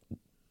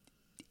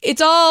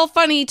 it's all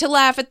funny to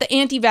laugh at the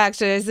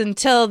anti-vaxxers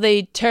until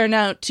they turn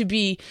out to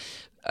be,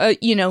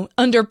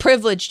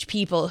 underprivileged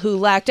people who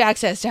lacked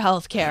access to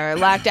healthcare or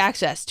lacked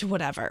access to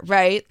whatever,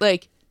 right?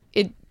 Like,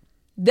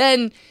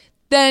 then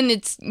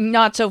it's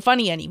not so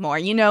funny anymore,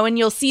 you know? And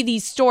you'll see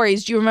these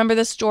stories. Do you remember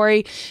the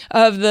story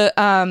of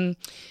the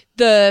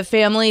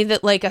family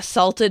that, like,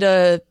 assaulted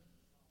a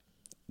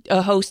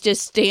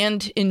hostess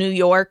stand in New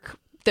York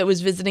that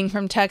was visiting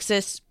from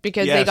Texas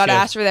because they got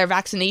asked for their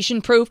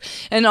vaccination proof,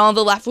 and all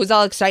the left was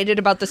all excited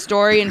about the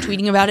story and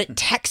tweeting about it.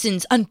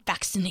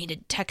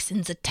 Unvaccinated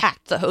Texans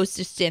attacked the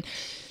hostess stand.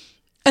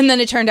 And then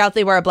it turned out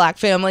they were a Black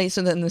family,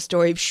 so then the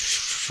story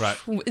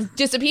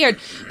disappeared.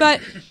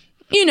 But,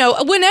 you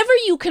know, whenever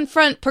you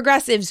confront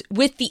progressives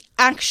with the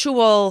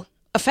actual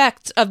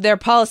effects of their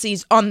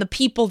policies on the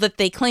people that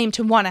they claim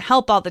to want to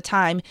help all the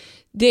time,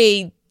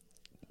 they,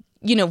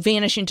 you know,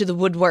 vanish into the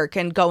woodwork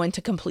and go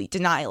into complete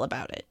denial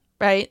about it.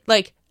 Right?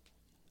 Like,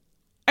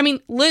 I mean,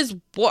 Liz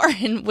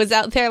Warren was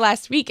out there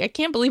last week. I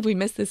can't believe we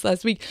missed this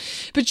last week.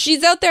 But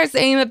she's out there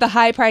saying that the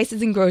high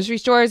prices in grocery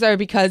stores are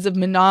because of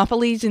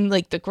monopolies in,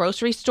 like, the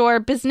grocery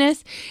store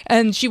business.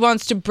 And she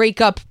wants to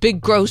break up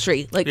big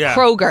grocery, like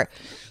Kroger.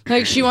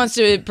 Like, she wants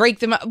to break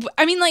them up.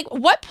 I mean, like,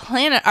 what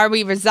planet are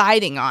we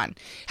residing on?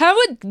 How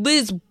would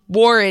Liz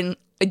Warren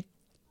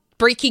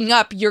breaking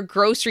up your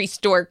grocery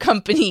store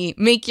company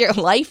make your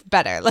life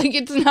better? Like,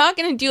 it's not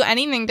going to do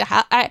anything to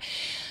help.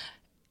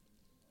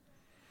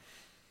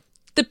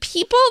 The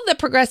people that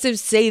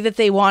progressives say that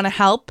they want to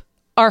help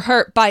are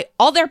hurt by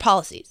all their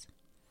policies.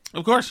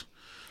 Of course.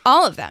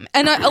 All of them.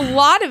 And a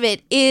lot of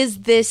it is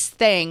this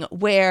thing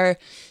where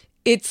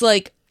it's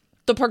like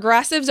the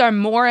progressives are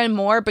more and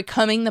more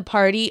becoming the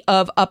party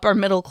of upper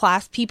middle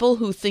class people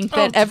who think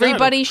that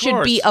everybody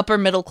should be upper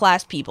middle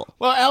class people.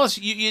 Well, Alice,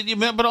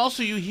 but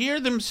also you hear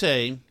them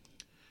say,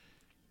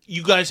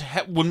 you guys,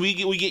 when we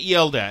get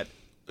yelled at,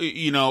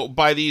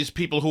 by these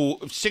people who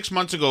 6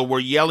 months ago were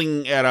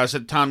yelling at us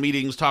at town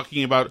meetings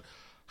talking about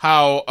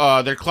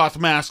how their cloth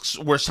masks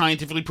were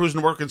scientifically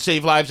proven to work and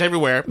save lives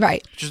everywhere.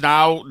 Right. Which is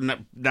now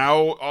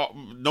no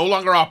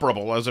longer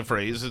operable as a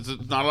phrase. It's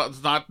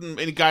not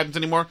any guidance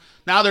anymore.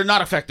 Now they're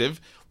not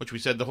effective, which we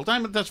said the whole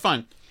time, but that's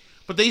fine.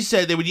 But they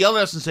said they would yell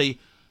at us and say,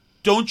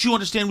 don't you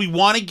understand? We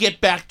want to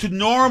get back to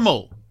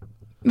normal.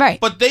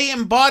 Right. But they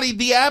embodied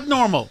the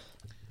abnormal.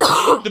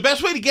 The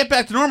best way to get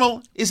back to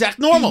normal is act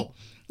normal.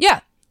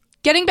 Yeah.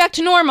 Getting back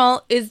to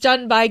normal is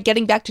done by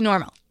getting back to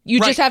normal. You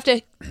just have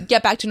to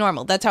get back to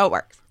normal. That's how it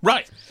works.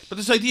 Right. But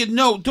this idea,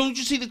 no, don't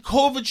you see that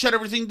COVID shut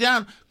everything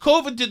down?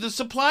 COVID did the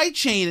supply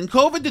chain, and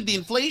COVID did the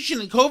inflation,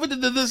 and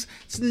COVID did this.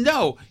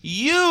 No,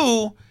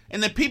 you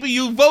and the people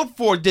you vote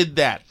for did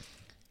that.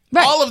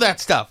 Right. All of that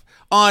stuff.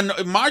 On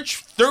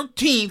March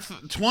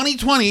 13th,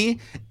 2020,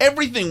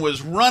 everything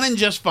was running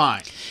just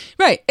fine.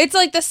 Right. It's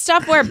like the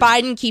stuff where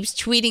Biden keeps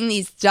tweeting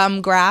these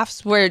dumb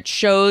graphs where it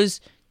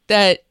shows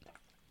that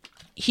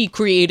he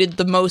created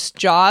the most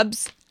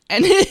jobs.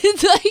 And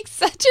it's like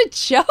such a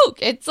joke.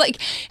 It's like,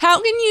 how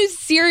can you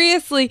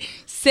seriously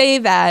say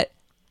that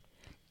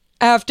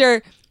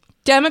after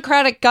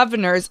Democratic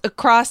governors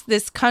across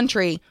this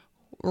country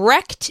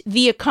wrecked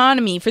the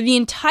economy for the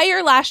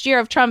entire last year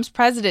of Trump's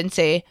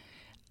presidency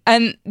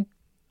and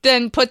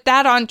then put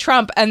that on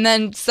Trump and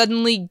then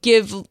suddenly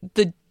give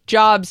the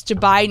jobs to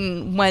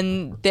Biden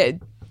when the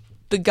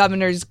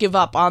governors give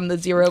up on the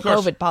zero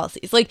COVID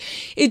policies? Like,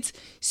 it's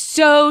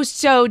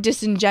so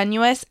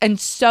disingenuous and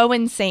so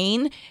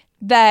insane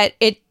that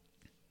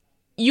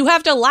you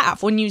have to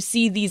laugh when you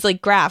see these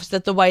like graphs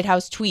that the White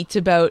House tweets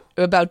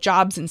about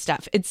jobs and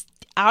stuff. It's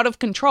out of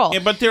control. Yeah,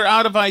 but they're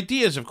out of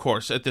ideas, of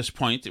course, at this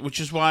point, which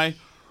is why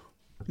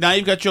now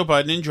you've got Joe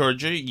Biden in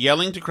Georgia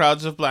yelling to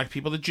crowds of black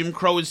people that Jim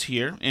Crow is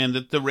here and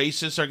that the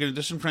racists are going to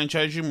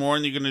disenfranchise you more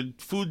and you're going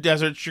to food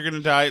deserts, you're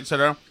going to die,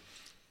 etc.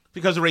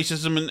 because of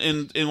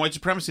racism and white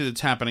supremacy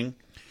that's happening.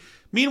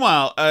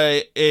 Meanwhile,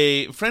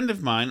 a friend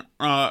of mine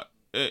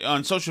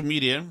on social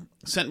media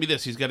sent me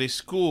this. He's got a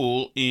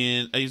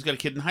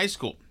kid in high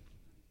school.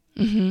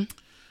 Mm-hmm.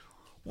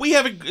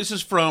 This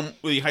is from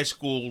the high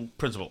school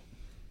principal.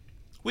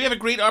 We have a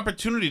great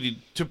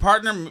opportunity to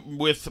partner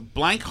with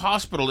blank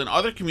hospital and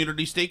other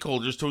community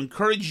stakeholders to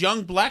encourage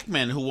young black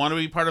men who want to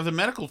be part of the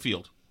medical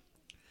field.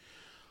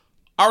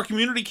 Our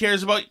community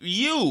cares about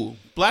you.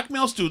 Black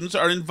male students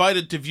are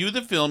invited to view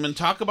the film and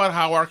talk about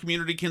how our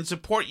community can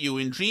support you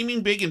in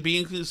dreaming big and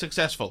being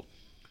successful.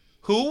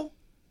 Who?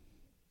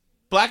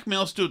 Black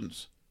male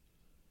students.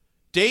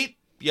 Date,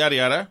 yada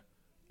yada.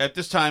 At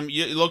this time,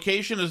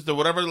 location is the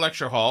whatever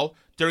lecture hall.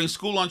 During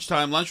school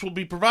lunchtime, lunch will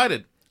be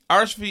provided.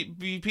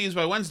 RSVP is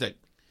by Wednesday.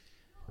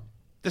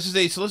 This is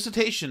a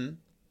solicitation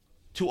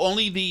to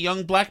only the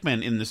young black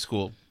men in this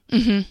school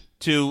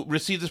to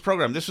receive this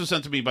program. This was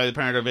sent to me by the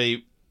parent of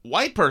a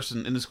white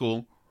person in the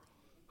school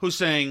who's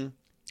saying,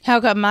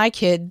 how come my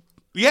kid?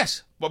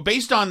 Yes, but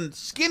based on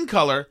skin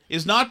color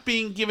is not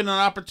being given an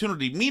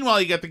opportunity.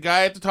 Meanwhile, you got the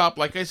guy at the top,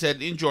 like I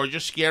said, in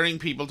Georgia, scaring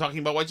people, talking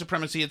about white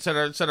supremacy,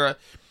 etc., etc.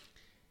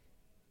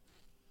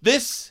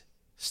 This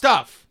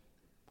stuff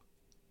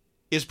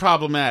is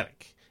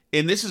problematic,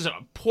 and this is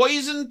a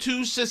poison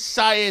to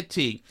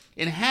society.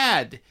 And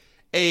had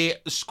a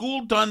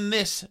school done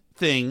this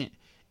thing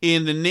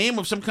in the name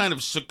of some kind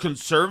of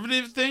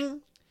conservative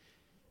thing,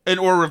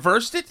 or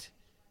reversed it,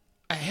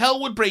 hell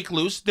would break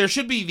loose. There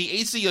should be, the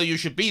ACLU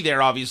should be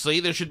there, obviously.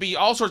 There should be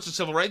all sorts of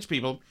civil rights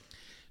people.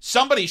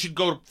 Somebody should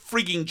go to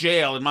freaking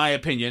jail, in my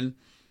opinion.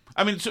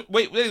 I mean,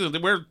 wait,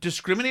 we're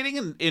discriminating,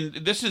 and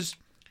this is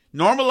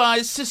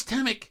normalized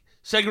systemic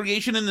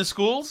segregation in the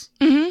schools?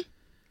 Mm-hmm.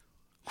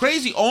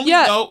 Crazy. Only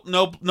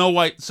no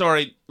white.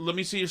 Sorry. Let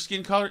me see your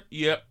skin color.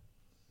 Yep.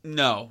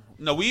 No,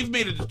 we've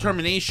made a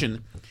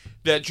determination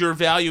that your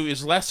value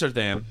is lesser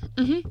than,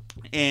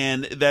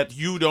 and that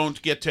you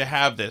don't get to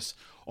have this.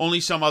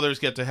 Only some others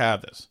get to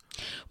have this.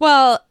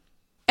 Well,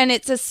 and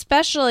it's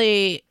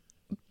especially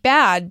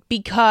bad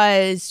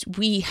because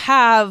we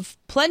have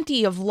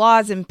plenty of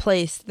laws in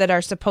place that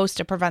are supposed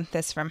to prevent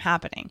this from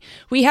happening.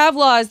 We have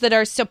laws that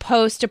are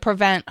supposed to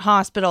prevent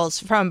hospitals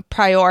from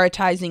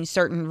prioritizing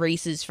certain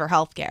races for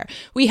healthcare.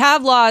 We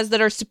have laws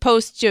that are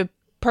supposed to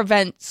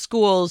prevent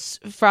schools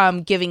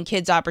from giving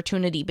kids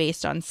opportunity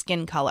based on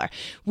skin color.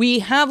 We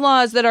have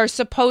laws that are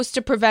supposed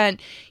to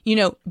prevent,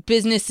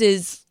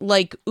 businesses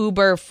like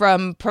Uber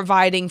from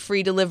providing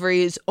free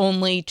deliveries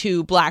only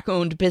to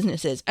black-owned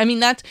businesses. I mean,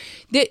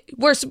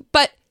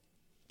 but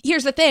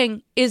here's the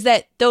thing, is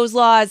that those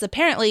laws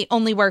apparently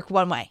only work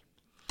one way.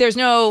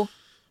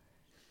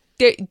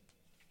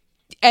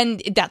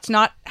 And that's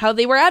not how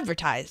they were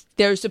advertised.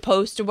 They're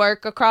supposed to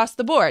work across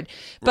the board,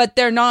 but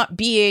they're not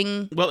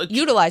being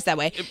utilized that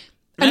way.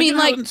 I mean, how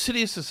like,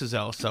 insidious this is,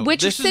 Alice. So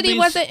which city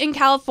was it in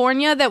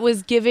California that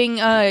was giving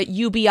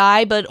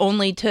UBI, but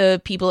only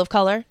to people of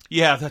color?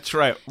 Yeah, that's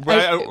right.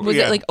 Was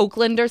it like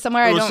Oakland or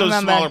somewhere? It was I don't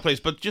remember. Smaller place.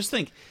 But just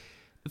think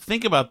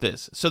about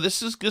this. So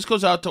this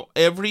goes out to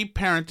every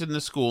parent in the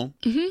school,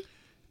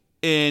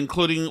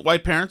 including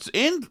white parents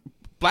and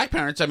black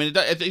parents. I mean,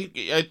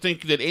 I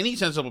think that any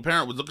sensible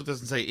parent would look at this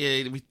and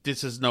say,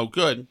 "This is no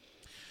good."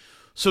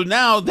 So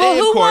now they,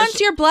 who of course,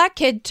 wants your black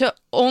kid to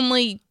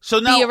only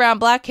be around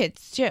black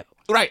kids too?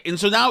 Right, and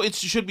so now it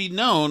should be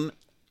known.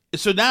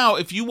 So now,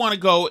 if you want to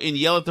go and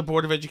yell at the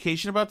Board of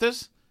Education about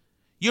this,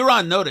 you're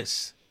on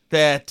notice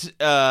that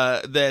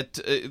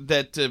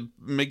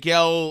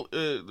Miguel,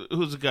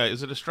 who's the guy?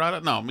 Is it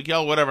Estrada? No,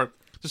 Miguel, whatever.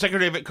 The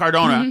Secretary of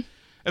Cardona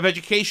of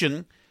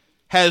Education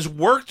has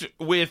worked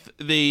with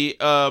the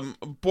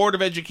Board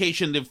of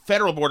Education, the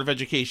Federal Board of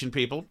Education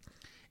people,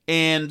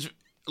 and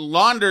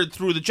laundered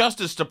through the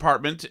Justice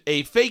Department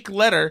a fake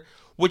letter,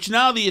 which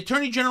now the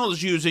Attorney General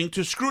is using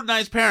to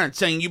scrutinize parents,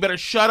 saying you better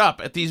shut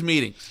up at these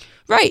meetings.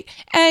 Right.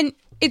 And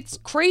it's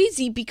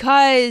crazy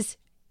because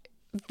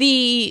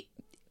the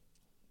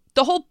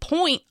whole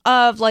point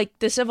of like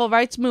the civil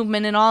rights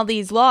movement and all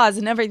these laws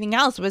and everything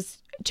else was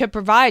to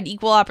provide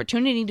equal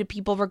opportunity to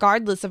people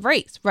regardless of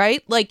race,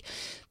 right? Like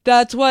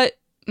that's what,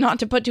 not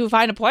to put too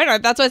fine a point on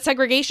it, that's what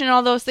segregation and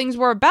all those things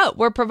were about.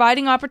 We're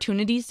providing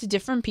opportunities to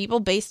different people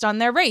based on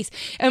their race.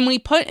 And we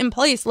put in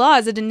place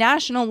laws at a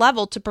national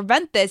level to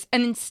prevent this.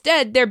 And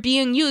instead, they're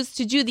being used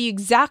to do the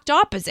exact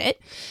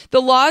opposite.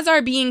 The laws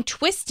are being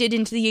twisted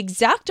into the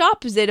exact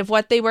opposite of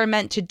what they were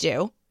meant to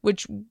do,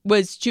 which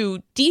was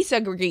to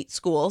desegregate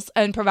schools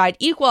and provide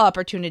equal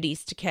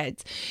opportunities to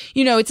kids.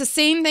 You know, it's the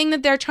same thing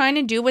that they're trying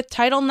to do with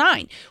Title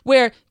IX,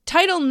 where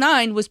Title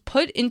IX was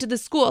put into the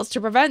schools to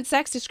prevent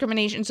sex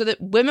discrimination so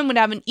that women would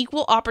have an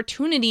equal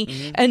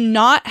opportunity and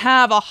not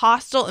have a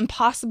hostile,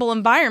 impossible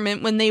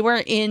environment when they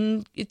were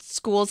in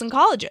schools and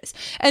colleges.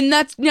 And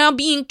that's now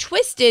being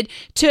twisted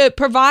to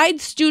provide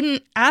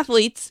student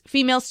athletes,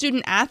 female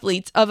student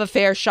athletes, of a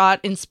fair shot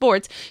in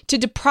sports, to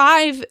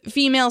deprive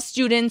female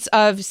students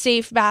of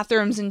safe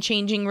bathrooms and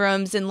changing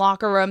rooms and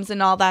locker rooms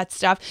and all that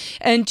stuff,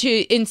 and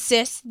to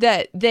insist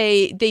that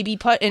they be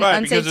put in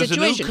unsafe situations. Because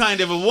there's a new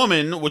kind of a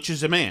woman, which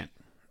is a man.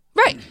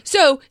 Right.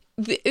 So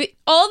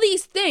all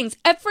these things,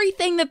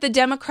 everything that the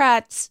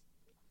Democrats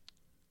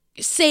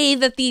say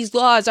that these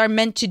laws are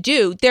meant to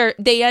do,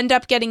 they end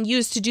up getting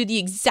used to do the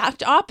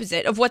exact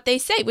opposite of what they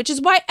say, which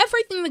is why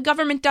everything the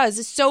government does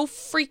is so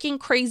freaking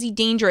crazy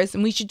dangerous,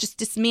 and we should just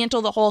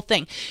dismantle the whole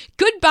thing.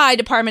 Goodbye,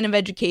 Department of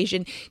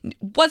Education.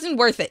 Wasn't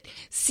worth it.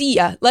 See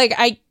ya. Like,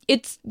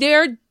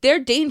 they're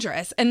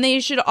dangerous, and they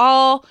should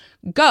all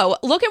go.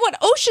 Look at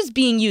what OSHA's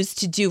being used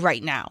to do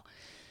right now.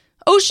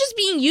 OSHA's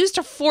being used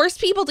to force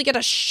people to get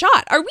a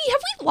shot. Have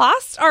we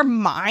lost our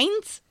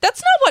minds? That's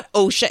not what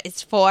OSHA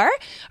is for.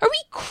 Are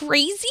we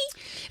crazy?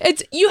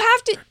 You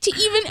have to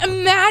even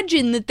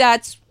imagine that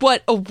that's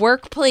what a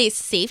workplace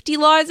safety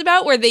law is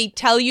about, where they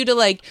tell you to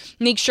like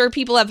make sure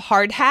people have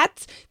hard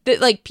hats, that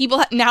like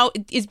people now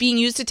is being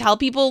used to tell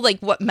people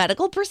like what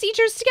medical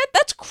procedures to get.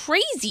 That's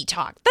crazy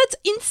talk. That's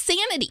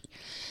insanity.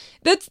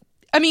 But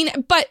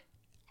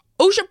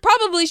OSHA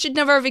probably should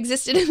never have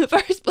existed in the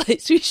first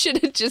place. We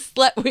should have just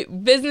let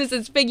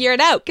businesses figure it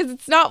out, because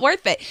it's not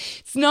worth it.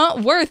 It's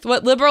not worth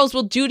what liberals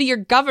will do to your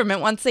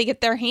government once they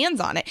get their hands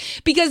on it,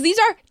 because these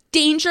are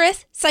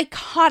dangerous,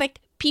 psychotic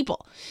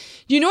people.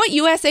 You know what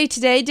USA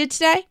Today did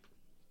today?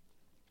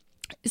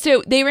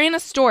 So they ran a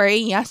story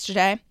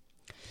yesterday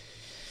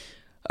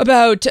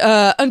about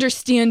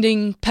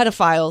understanding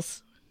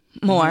pedophiles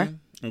more.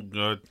 Oh,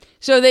 good.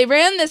 So they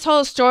ran this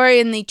whole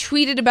story and they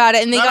tweeted about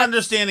it, and they not got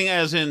understanding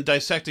as in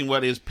dissecting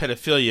what is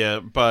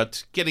pedophilia,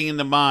 but getting in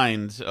the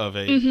mind of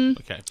a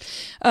okay.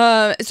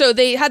 So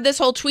they had this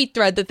whole tweet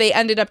thread that they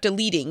ended up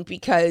deleting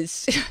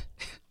because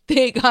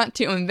they got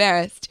too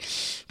embarrassed.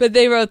 But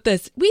they wrote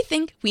this: "We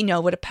think we know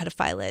what a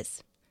pedophile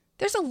is.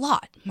 There's a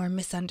lot more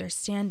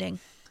misunderstanding.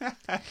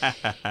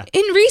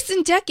 In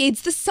recent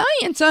decades, the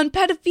science on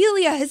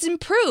pedophilia has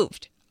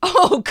improved."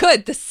 Oh,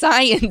 good. The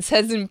science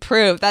has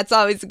improved. That's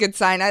always a good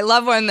sign. I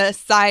love when the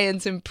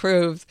science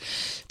improves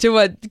to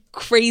what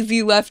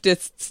crazy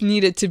leftists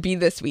need it to be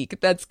this week.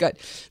 That's good.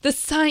 The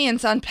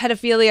science on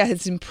pedophilia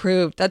has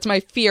improved. That's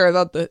my fear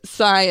about the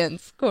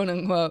science, quote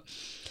unquote.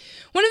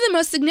 One of the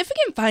most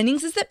significant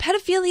findings is that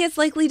pedophilia is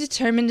likely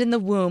determined in the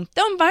womb,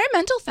 though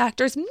environmental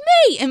factors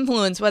may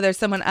influence whether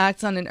someone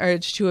acts on an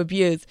urge to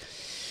abuse.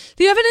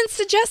 The evidence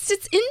suggests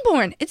it's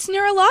inborn. It's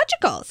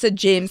neurological, said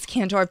James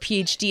Cantor,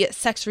 PhD,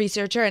 sex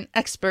researcher and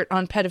expert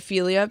on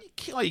pedophilia.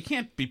 You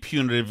can't be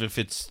punitive if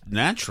it's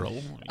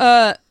natural.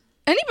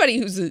 Anybody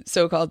who's a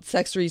so-called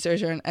sex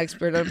researcher and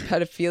expert on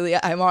pedophilia,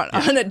 I want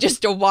on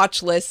just a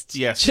watch list,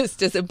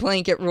 just as a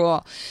blanket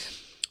rule.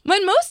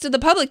 When most of the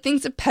public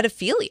thinks of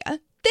pedophilia,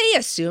 they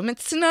assume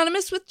it's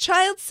synonymous with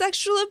child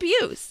sexual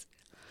abuse.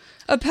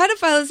 A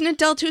pedophile is an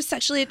adult who is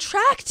sexually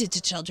attracted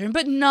to children,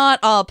 but not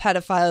all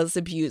pedophiles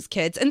abuse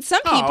kids. And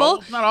some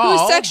people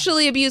who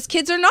sexually abuse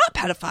kids are not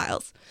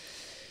pedophiles.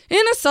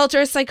 Anna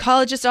Salter, a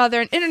psychologist,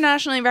 author, and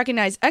internationally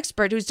recognized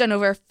expert who's done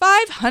over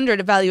 500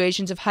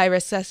 evaluations of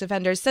high-risk sex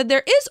offenders, said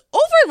there is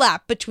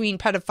overlap between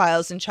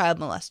pedophiles and child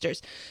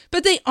molesters,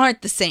 but they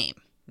aren't the same.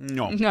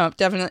 No,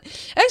 definitely.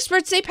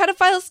 Experts say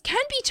pedophiles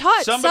can be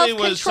taught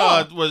self-control.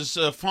 Somebody was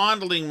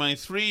fondling my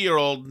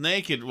 3-year-old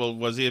naked. Well,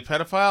 was he a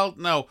pedophile?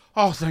 No.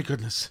 Oh, thank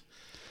goodness.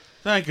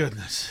 Thank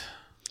goodness.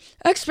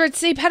 Experts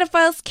say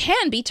pedophiles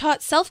can be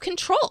taught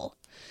self-control.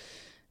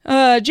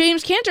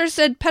 James Cantor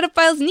said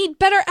pedophiles need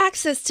better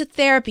access to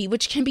therapy,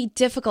 which can be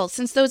difficult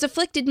since those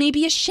afflicted may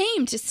be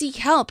ashamed to seek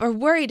help or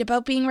worried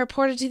about being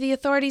reported to the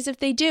authorities if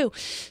they do.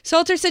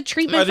 Salter said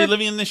treatment Are they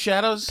living in the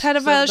shadows?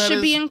 Pedophiles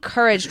should be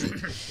encouraged.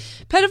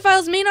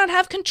 Pedophiles may not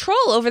have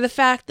control over the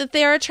fact that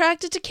they are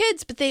attracted to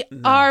kids, but they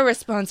are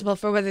responsible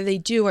for whether they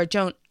do or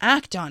don't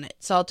act on it,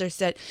 Salter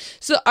said.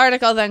 So the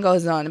article then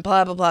goes on and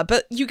blah, blah, blah.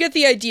 But you get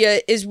the idea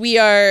is we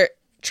are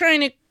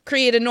trying to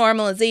create a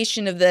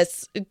normalization of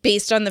this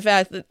based on the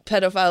fact that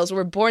pedophiles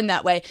were born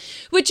that way,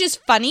 which is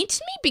funny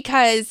to me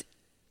because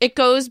it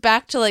goes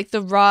back to like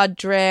the Rod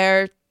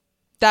Dreher,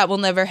 that will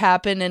never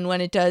happen, and when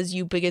it does,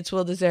 you bigots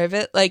will deserve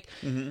it. Like,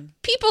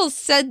 people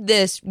said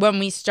this when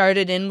we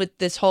started in with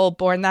this whole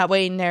born that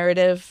way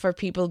narrative for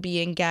people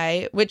being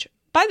gay, which,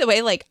 by the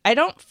way, like, I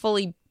don't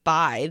fully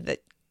buy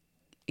that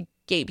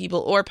gay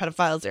people or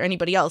pedophiles or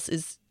anybody else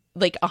is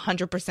like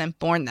 100%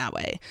 born that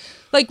way.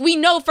 Like, we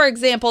know, for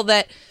example,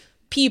 that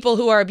people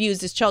who are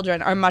abused as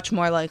children are much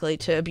more likely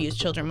to abuse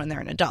children when they're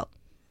an adult.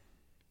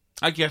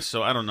 I guess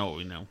so. I don't know what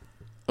we know.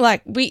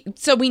 Like, we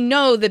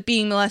know that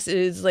being molested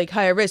is like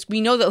higher risk.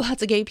 We know that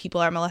lots of gay people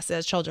are molested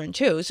as children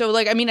too. So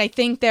like, I mean, I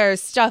think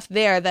there's stuff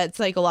there that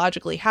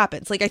psychologically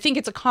happens. Like, I think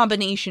it's a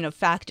combination of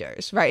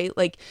factors, right?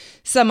 Like,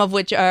 some of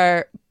which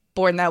are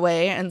born that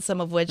way and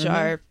some of which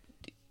are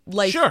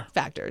life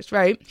factors,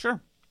 right?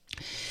 Sure.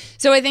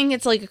 So I think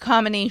it's like a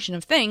combination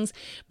of things.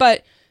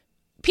 But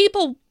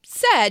people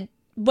said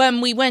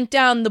when we went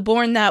down the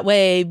born that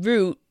way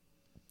route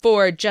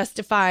for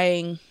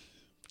justifying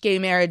gay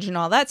marriage and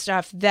all that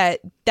stuff, that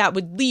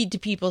would lead to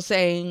people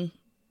saying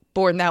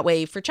born that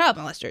way for child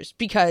molesters,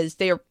 because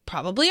they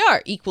probably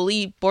are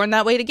equally born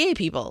that way to gay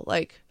people.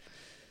 Like,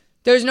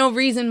 there's no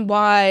reason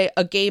why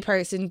a gay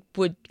person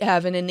would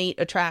have an innate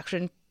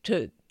attraction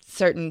to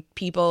certain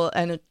people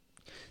and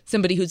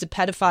somebody who's a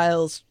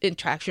pedophile's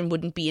attraction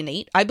wouldn't be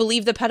innate. I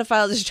believe the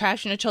pedophile's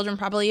attraction to children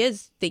probably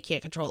is. They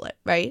can't control it,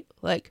 right?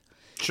 Like,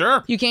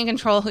 sure, you can't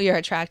control who you're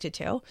attracted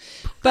to,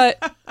 but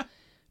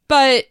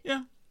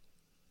yeah.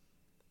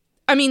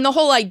 I mean, the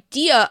whole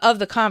idea of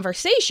the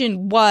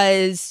conversation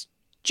was,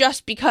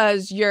 just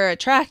because you're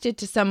attracted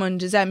to someone,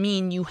 does that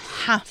mean you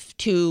have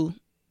to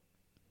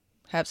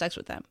have sex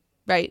with them,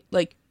 right?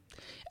 Like,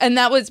 and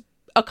that was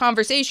a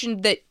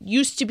conversation that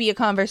used to be a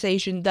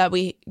conversation that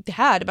we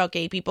had about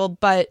gay people,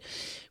 but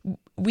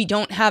we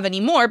don't have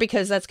anymore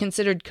because that's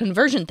considered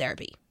conversion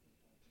therapy.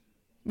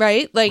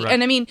 Right? Like, right.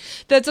 And I mean,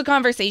 that's a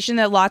conversation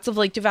that lots of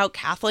like devout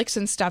Catholics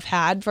and stuff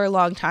had for a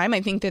long time. I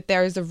think that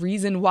there's a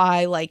reason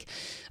why like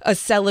a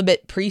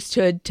celibate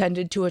priesthood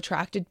tended to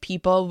attract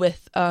people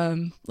with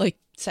like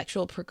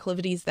sexual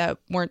proclivities that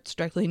weren't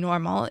strictly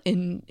normal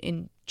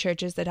in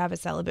churches that have a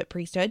celibate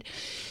priesthood.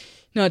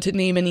 Not to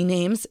name any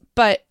names,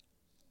 but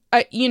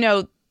you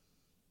know,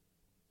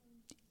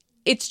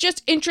 it's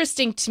just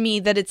interesting to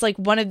me that it's like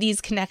one of these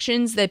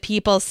connections that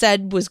people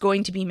said was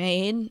going to be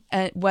made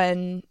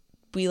when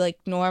we like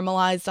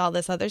normalized all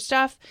this other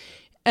stuff,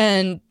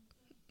 and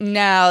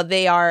now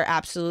they are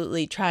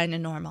absolutely trying to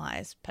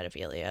normalize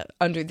pedophilia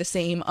under the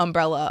same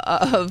umbrella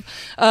of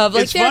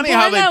like, it's funny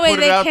how they put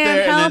it out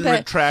there and then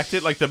retract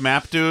it. Like the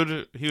MAP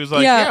dude, he was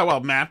like, yeah well,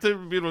 MAP dude,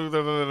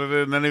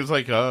 and then he was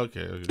like, oh,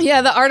 okay.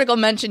 Yeah, the article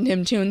mentioned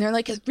him too, and they're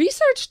like,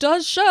 research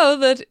does show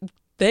that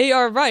they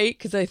are right,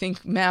 because I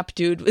think MAP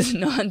dude was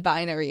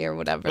non-binary or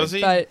whatever. Was he?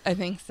 But I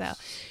think so.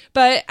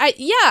 But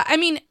I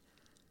mean,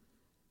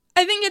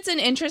 I think it's an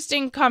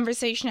interesting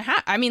conversation to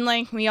have. I mean,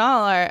 like, we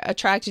all are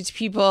attracted to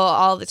people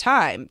all the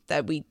time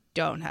that we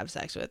don't have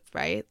sex with,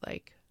 right?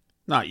 Like,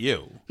 not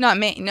you. Not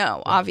me.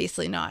 No,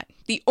 obviously not.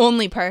 The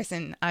only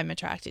person I'm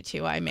attracted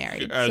to, I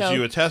married. As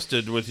you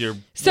attested with your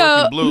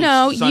working blue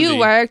no, Sunday. You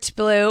worked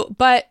blue.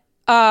 But,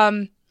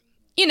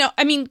 you know,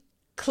 I mean,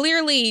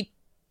 clearly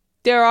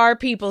there are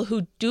people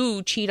who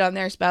do cheat on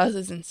their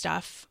spouses and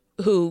stuff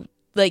who,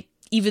 like,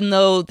 even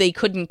though they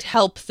couldn't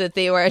help that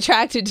they were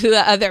attracted to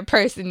the other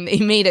person, they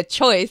made a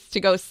choice to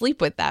go sleep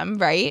with them,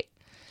 right?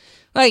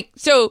 Like,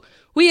 so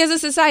we as a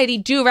society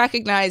do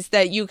recognize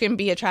that you can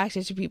be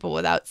attracted to people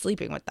without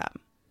sleeping with them.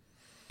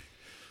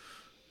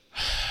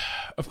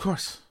 Of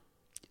course.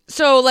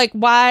 So, like,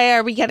 why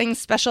are we getting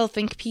special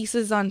think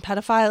pieces on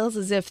pedophiles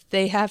as if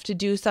they have to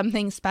do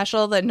something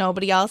special that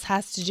nobody else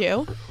has to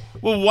do?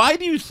 Well, why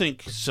do you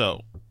think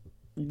so?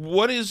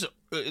 What is...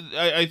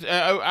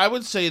 I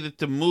would say that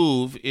the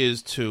move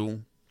is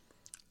to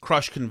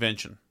crush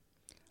convention.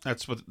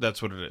 That's what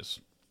it is.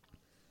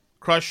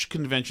 Crush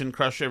convention,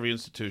 crush every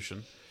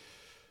institution,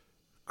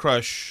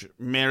 crush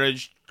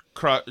marriage,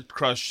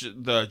 crush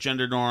the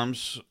gender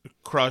norms,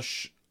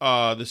 crush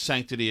the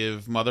sanctity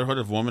of motherhood,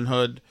 of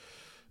womanhood.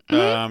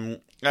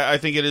 I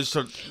think it is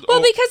sort of,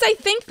 well, because I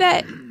think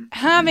that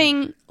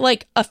having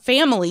like a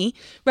family,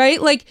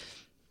 right? Like,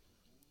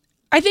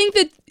 I think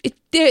that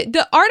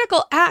the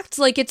article acts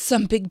like it's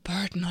some big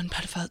burden on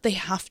pedophiles. They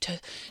have to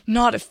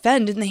not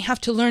offend, and they have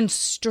to learn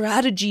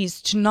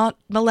strategies to not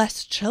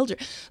molest children.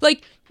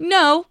 Like,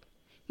 no.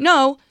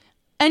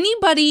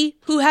 Anybody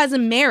who has a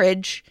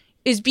marriage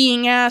is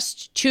being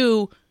asked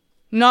to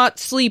not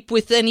sleep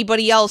with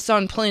anybody else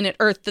on planet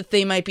Earth that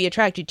they might be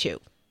attracted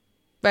to,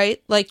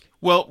 right? Like,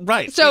 well,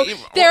 right. So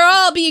they're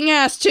all being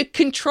asked to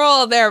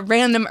control their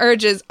random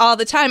urges all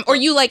the time. Or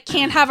you like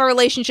can't have a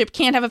relationship,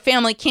 can't have a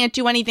family, can't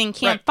do anything,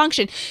 can't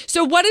function.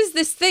 So what is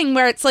this thing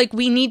where it's like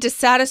we need to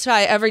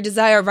satisfy every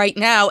desire right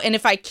now? And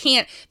if I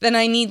can't, then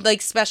I need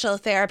like special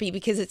therapy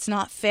because it's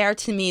not fair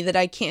to me that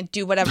I can't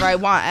do whatever I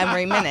want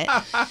every minute.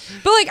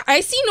 But like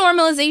I see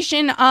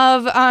normalization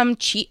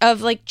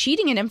of like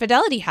cheating and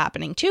infidelity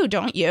happening too,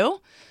 don't you?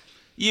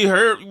 You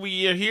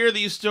hear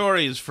these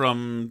stories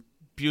from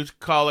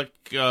bucolic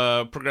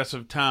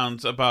progressive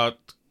towns about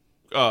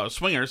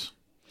swingers.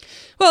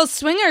 Well,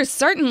 swingers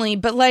certainly,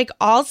 but like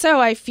also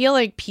I feel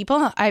like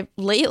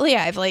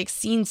I've like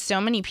seen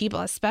so many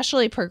people,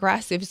 especially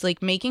progressives,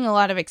 like making a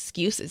lot of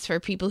excuses for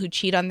people who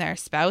cheat on their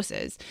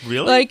spouses.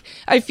 Really? Like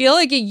I feel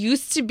like it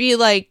used to be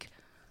like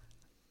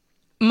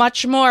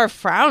much more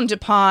frowned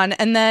upon.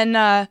 And then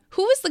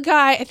who was the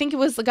guy? I think it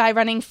was the guy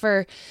running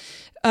for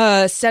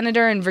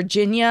senator in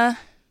Virginia.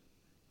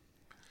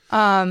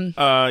 Yeah,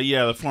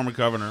 the former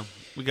governor,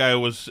 the guy who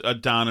was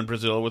down in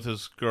Brazil with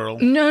his girl.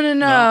 No.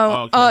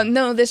 Oh, okay.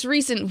 No, this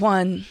recent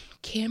one,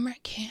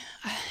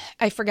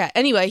 I forget.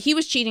 Anyway, he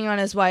was cheating on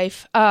his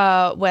wife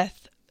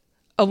with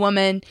a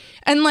woman,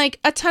 and like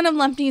a ton of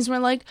lefties were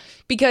like,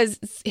 because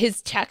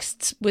his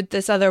texts with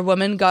this other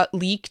woman got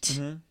leaked,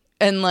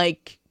 and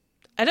like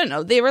I don't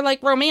know, they were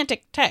like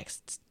romantic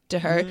texts to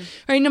her,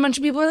 right? And a bunch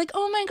of people are like,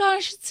 oh my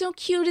gosh, it's so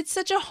cute, it's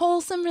such a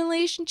wholesome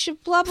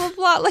relationship, blah blah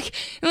blah, like,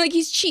 and like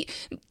he's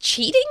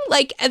cheating,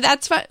 like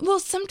that's fine. Well,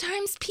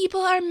 sometimes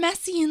people are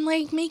messy and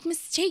like make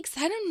mistakes.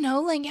 I don't know,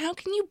 like how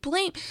can you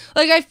blame,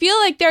 like I feel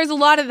like there's a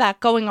lot of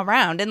that going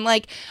around, and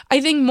like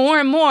I think more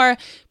and more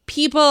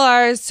people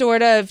are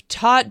sort of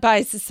taught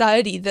by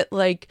society that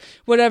like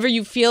whatever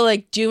you feel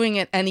like doing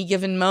at any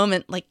given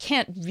moment like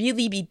can't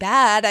really be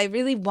bad. I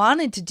really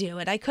wanted to do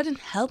it. I couldn't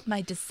help my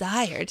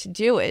desire to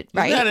do it.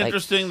 Right? Isn't that like,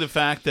 interesting? The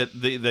fact that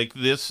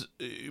this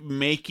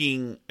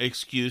making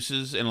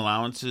excuses and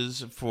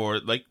allowances for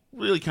like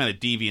really kind of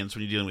deviance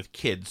when you're dealing with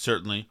kids,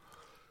 certainly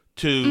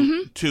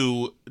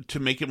to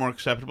make it more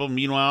acceptable.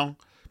 Meanwhile,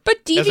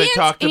 but deviance, as I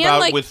talked about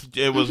like,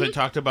 I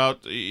talked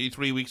about 3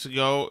 weeks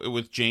ago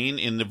with Jane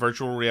in the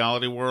virtual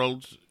reality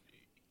world,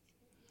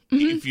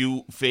 if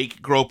you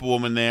fake grope a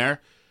woman there,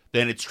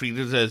 then it's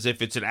treated as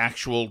if it's an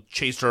actual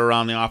chase her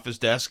around the office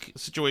desk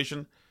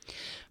situation.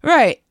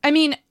 Right. I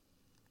mean,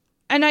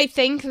 and I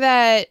think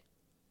that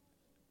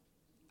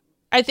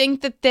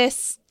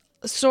this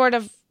sort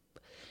of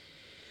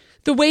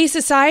the way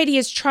society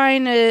is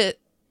trying to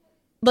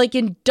like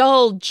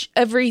indulge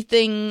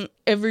everything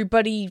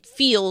everybody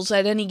feels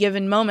at any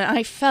given moment.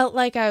 I felt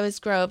like I was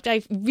groped.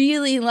 I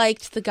really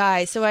liked the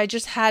guy, so I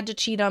just had to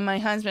cheat on my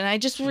husband. I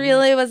just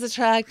really was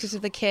attracted to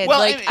the kid. Well,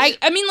 like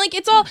I mean, like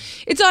it's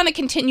on a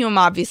continuum.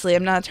 Obviously,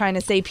 I'm not trying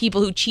to say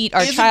people who cheat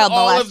are child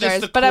all of this molesters,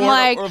 the but I'm core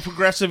like of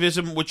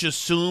progressivism, which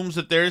assumes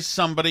that there's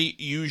somebody,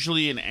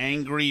 usually an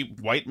angry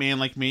white man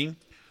like me,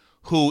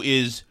 who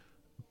is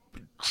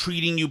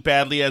treating you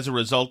badly as a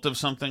result of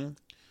something.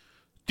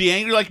 The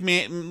angry like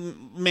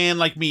man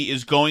like me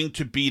is going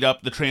to beat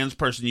up the trans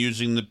person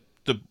using the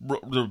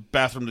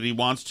bathroom that he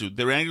wants to.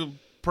 The angry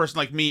person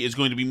like me is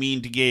going to be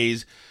mean to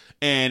gays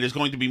and is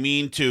going to be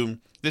mean to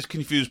this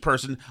confused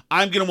person.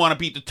 I'm going to want to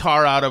beat the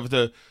tar out of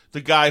the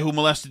guy who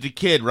molested the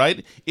kid,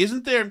 right?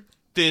 Isn't there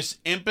this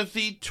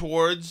empathy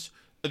towards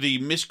the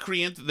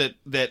miscreant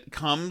that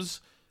comes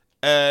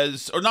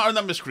as, or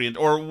not miscreant,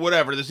 or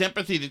whatever, this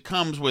empathy that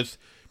comes with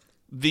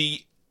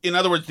in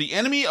other words, the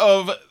enemy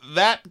of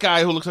that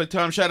guy who looks like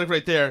Tom Shattuck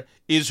right there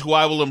is who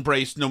I will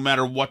embrace no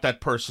matter what that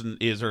person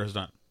is or has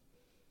done.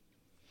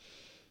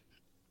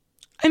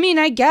 I mean,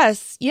 I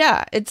guess,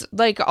 yeah. It's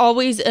like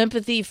always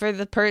empathy for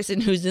the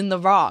person who's in the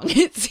wrong.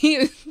 It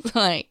seems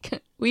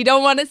like we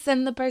don't want to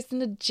send the person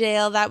to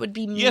jail. That would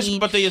be mean. Yes,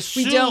 but they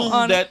assume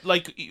that,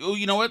 like,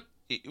 you know what?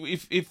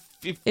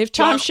 If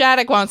Tom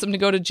Shattuck wants them to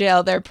go to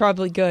jail, they're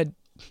probably good.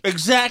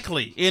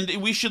 Exactly.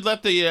 And we should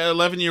let the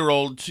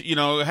 11-year-old,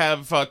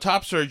 have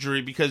top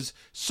surgery because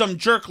some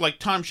jerk like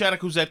Tom Shattuck,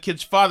 who's that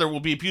kid's father, will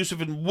be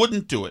abusive and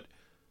wouldn't do it.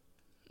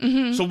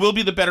 Mm-hmm. So we'll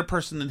be the better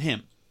person than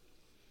him.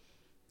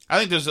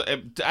 I think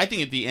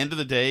at the end of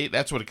the day,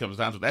 that's what it comes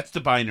down to. That's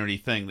the binary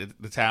thing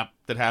that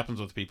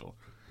happens with people.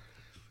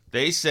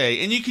 They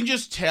say, and you can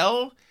just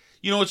tell,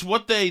 it's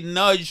what they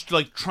nudged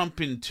like Trump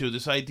into,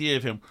 this idea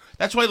of him.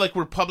 That's why like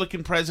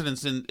Republican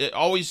presidents and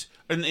always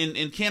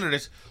in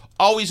candidates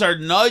always are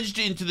nudged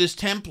into this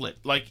template,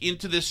 like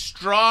into this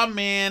straw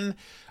man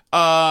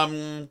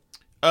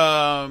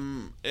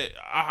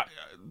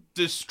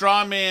the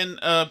straw man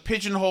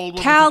pigeonholed.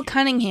 Cal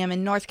Cunningham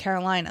in North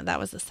Carolina. That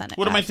was the Senate.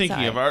 What am I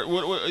thinking of? Our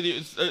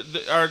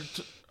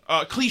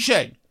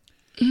cliche.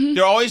 Mm-hmm.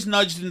 They're always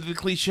nudged into the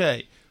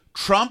cliche.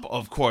 Trump,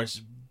 of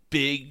course,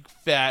 big,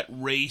 fat,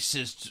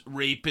 racist,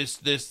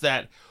 rapist, this,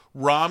 that.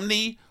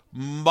 Romney,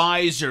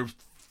 miser,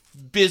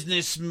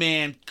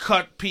 businessman,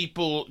 cut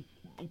people,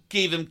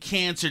 gave them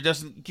cancer,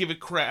 doesn't give a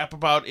crap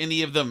about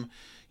any of them.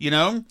 You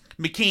know?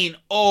 McCain,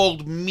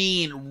 old,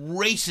 mean,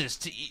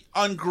 racist,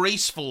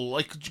 ungraceful,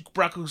 like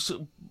Barack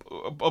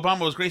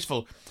Obama was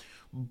graceful.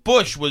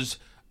 Bush was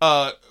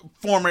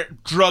former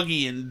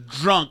druggie and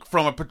drunk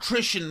from a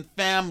patrician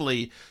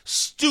family,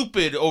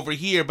 stupid over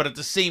here, but at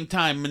the same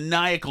time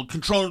maniacal,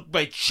 controlled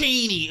by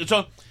Cheney.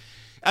 So,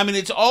 I mean,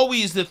 it's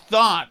always the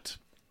thought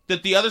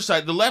that the other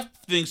side, the left,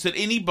 thinks that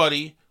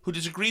anybody who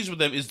disagrees with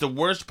them is the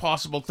worst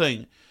possible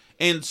thing.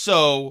 And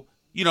so,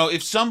 you know,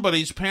 if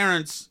somebody's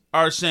parents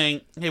are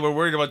saying, hey, we're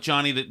worried about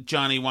Johnny, that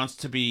Johnny wants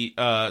to be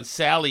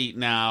Sally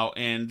now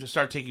and just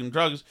start taking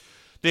drugs,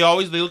 they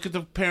look at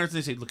the parents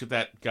and they say, look at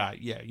that guy.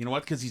 Yeah, you know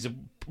what? Because he's a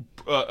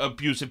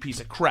abusive piece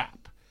of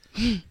crap.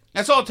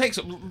 That's all it takes.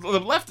 The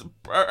left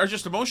are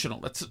just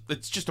emotional.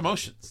 It's just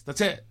emotions.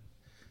 That's it.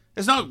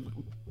 There's no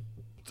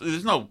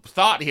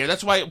thought here.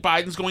 That's why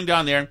Biden's going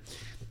down there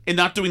and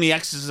not doing the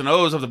X's and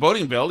O's of the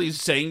voting bill.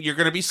 He's saying you're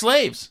going to be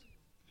slaves.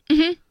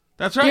 Mm-hmm.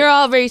 That's right. You're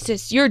all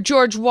racist. You're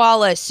George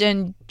Wallace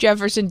and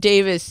Jefferson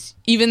Davis,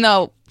 even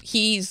though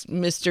he's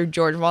Mr.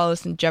 George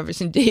Wallace and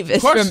Jefferson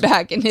Davis from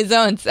back in his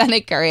own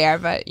Senate career.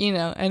 But, you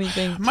know,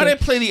 anything. Might I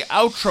play the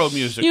outro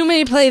music? You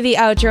may play the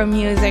outro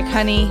music,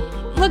 honey.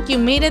 Look, you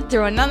made it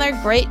through another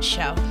great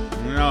show.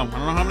 No, I don't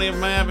know how many of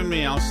them I have in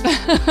me, Alice.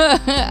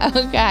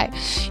 Okay.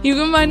 You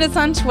can find us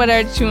on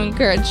Twitter to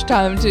encourage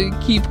Tom to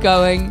keep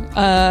going.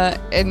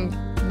 And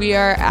we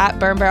are at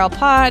Burn Barrel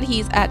Pod.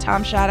 He's at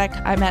Tom Shattuck.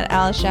 I'm at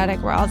Alice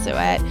Shattuck. We're also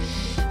at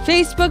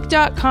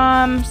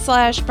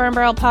Facebook.com/Burn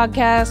Barrel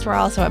Podcast. We're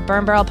also at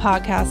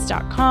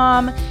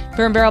burnbarrelpodcast.com,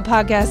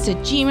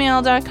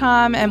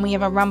 burnbarrelpodcast@gmail.com, and we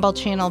have a Rumble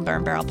channel,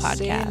 Burn Barrel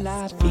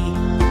Podcast.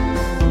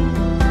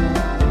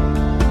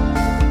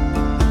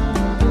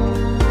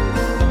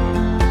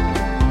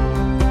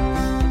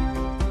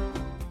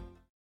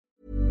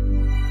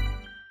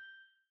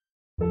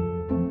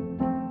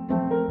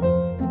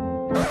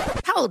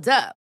 Hold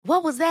up.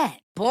 What was that?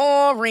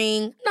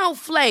 Boring. No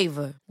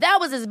flavor. That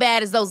was as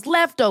bad as those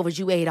leftovers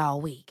you ate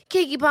all week.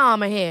 Keke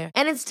Palmer here,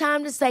 and it's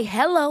time to say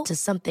hello to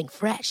something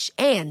fresh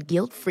and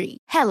guilt-free.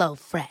 Hello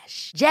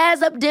Fresh.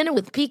 Jazz up dinner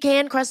with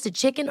pecan-crusted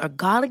chicken or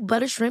garlic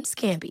butter shrimp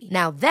scampi.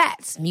 Now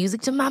that's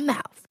music to my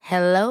mouth.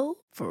 Hello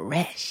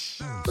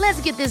Fresh.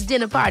 Let's get this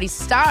dinner party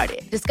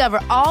started. Discover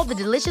all the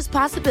delicious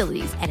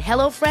possibilities at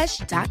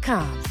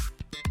hellofresh.com.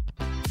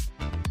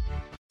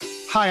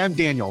 Hi, I'm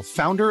Daniel,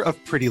 founder of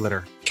Pretty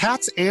Litter.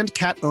 Cats and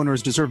cat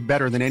owners deserve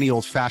better than any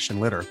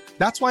old-fashioned litter.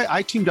 That's why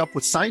I teamed up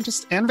with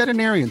scientists and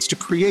veterinarians to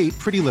create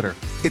Pretty Litter.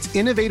 Its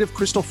innovative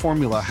crystal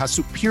formula has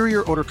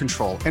superior odor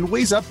control and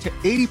weighs up to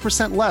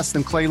 80% less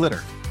than clay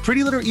litter.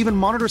 Pretty Litter even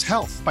monitors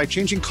health by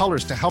changing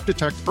colors to help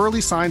detect early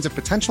signs of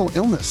potential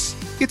illness.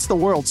 It's the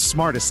world's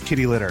smartest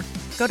kitty litter.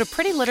 Go to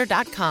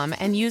prettylitter.com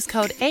and use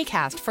code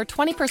ACAST for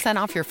 20%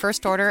 off your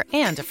first order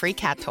and a free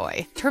cat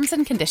toy. Terms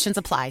and conditions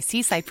apply.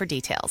 See site for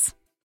details.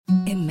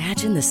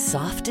 Imagine the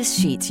softest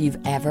sheets you've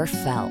ever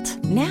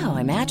felt. Now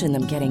imagine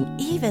them getting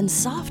even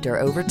softer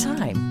over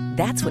time.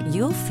 That's what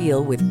you'll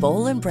feel with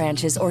Boll &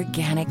 Branch's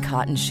organic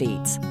cotton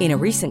sheets. In a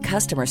recent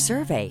customer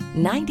survey,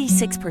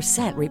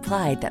 96%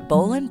 replied that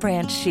Boll &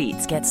 Branch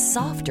sheets get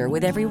softer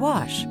with every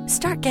wash.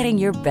 Start getting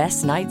your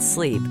best night's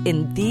sleep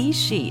in these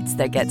sheets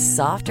that get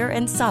softer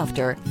and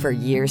softer for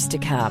years to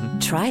come.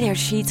 Try their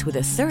sheets with a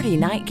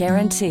 30-night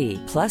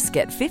guarantee. Plus,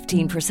 get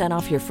 15%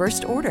 off your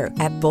first order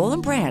at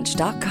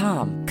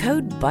bollandbranch.com.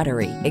 Code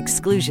BUTTERY.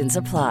 Exclusions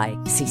apply.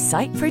 See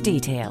site for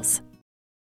details.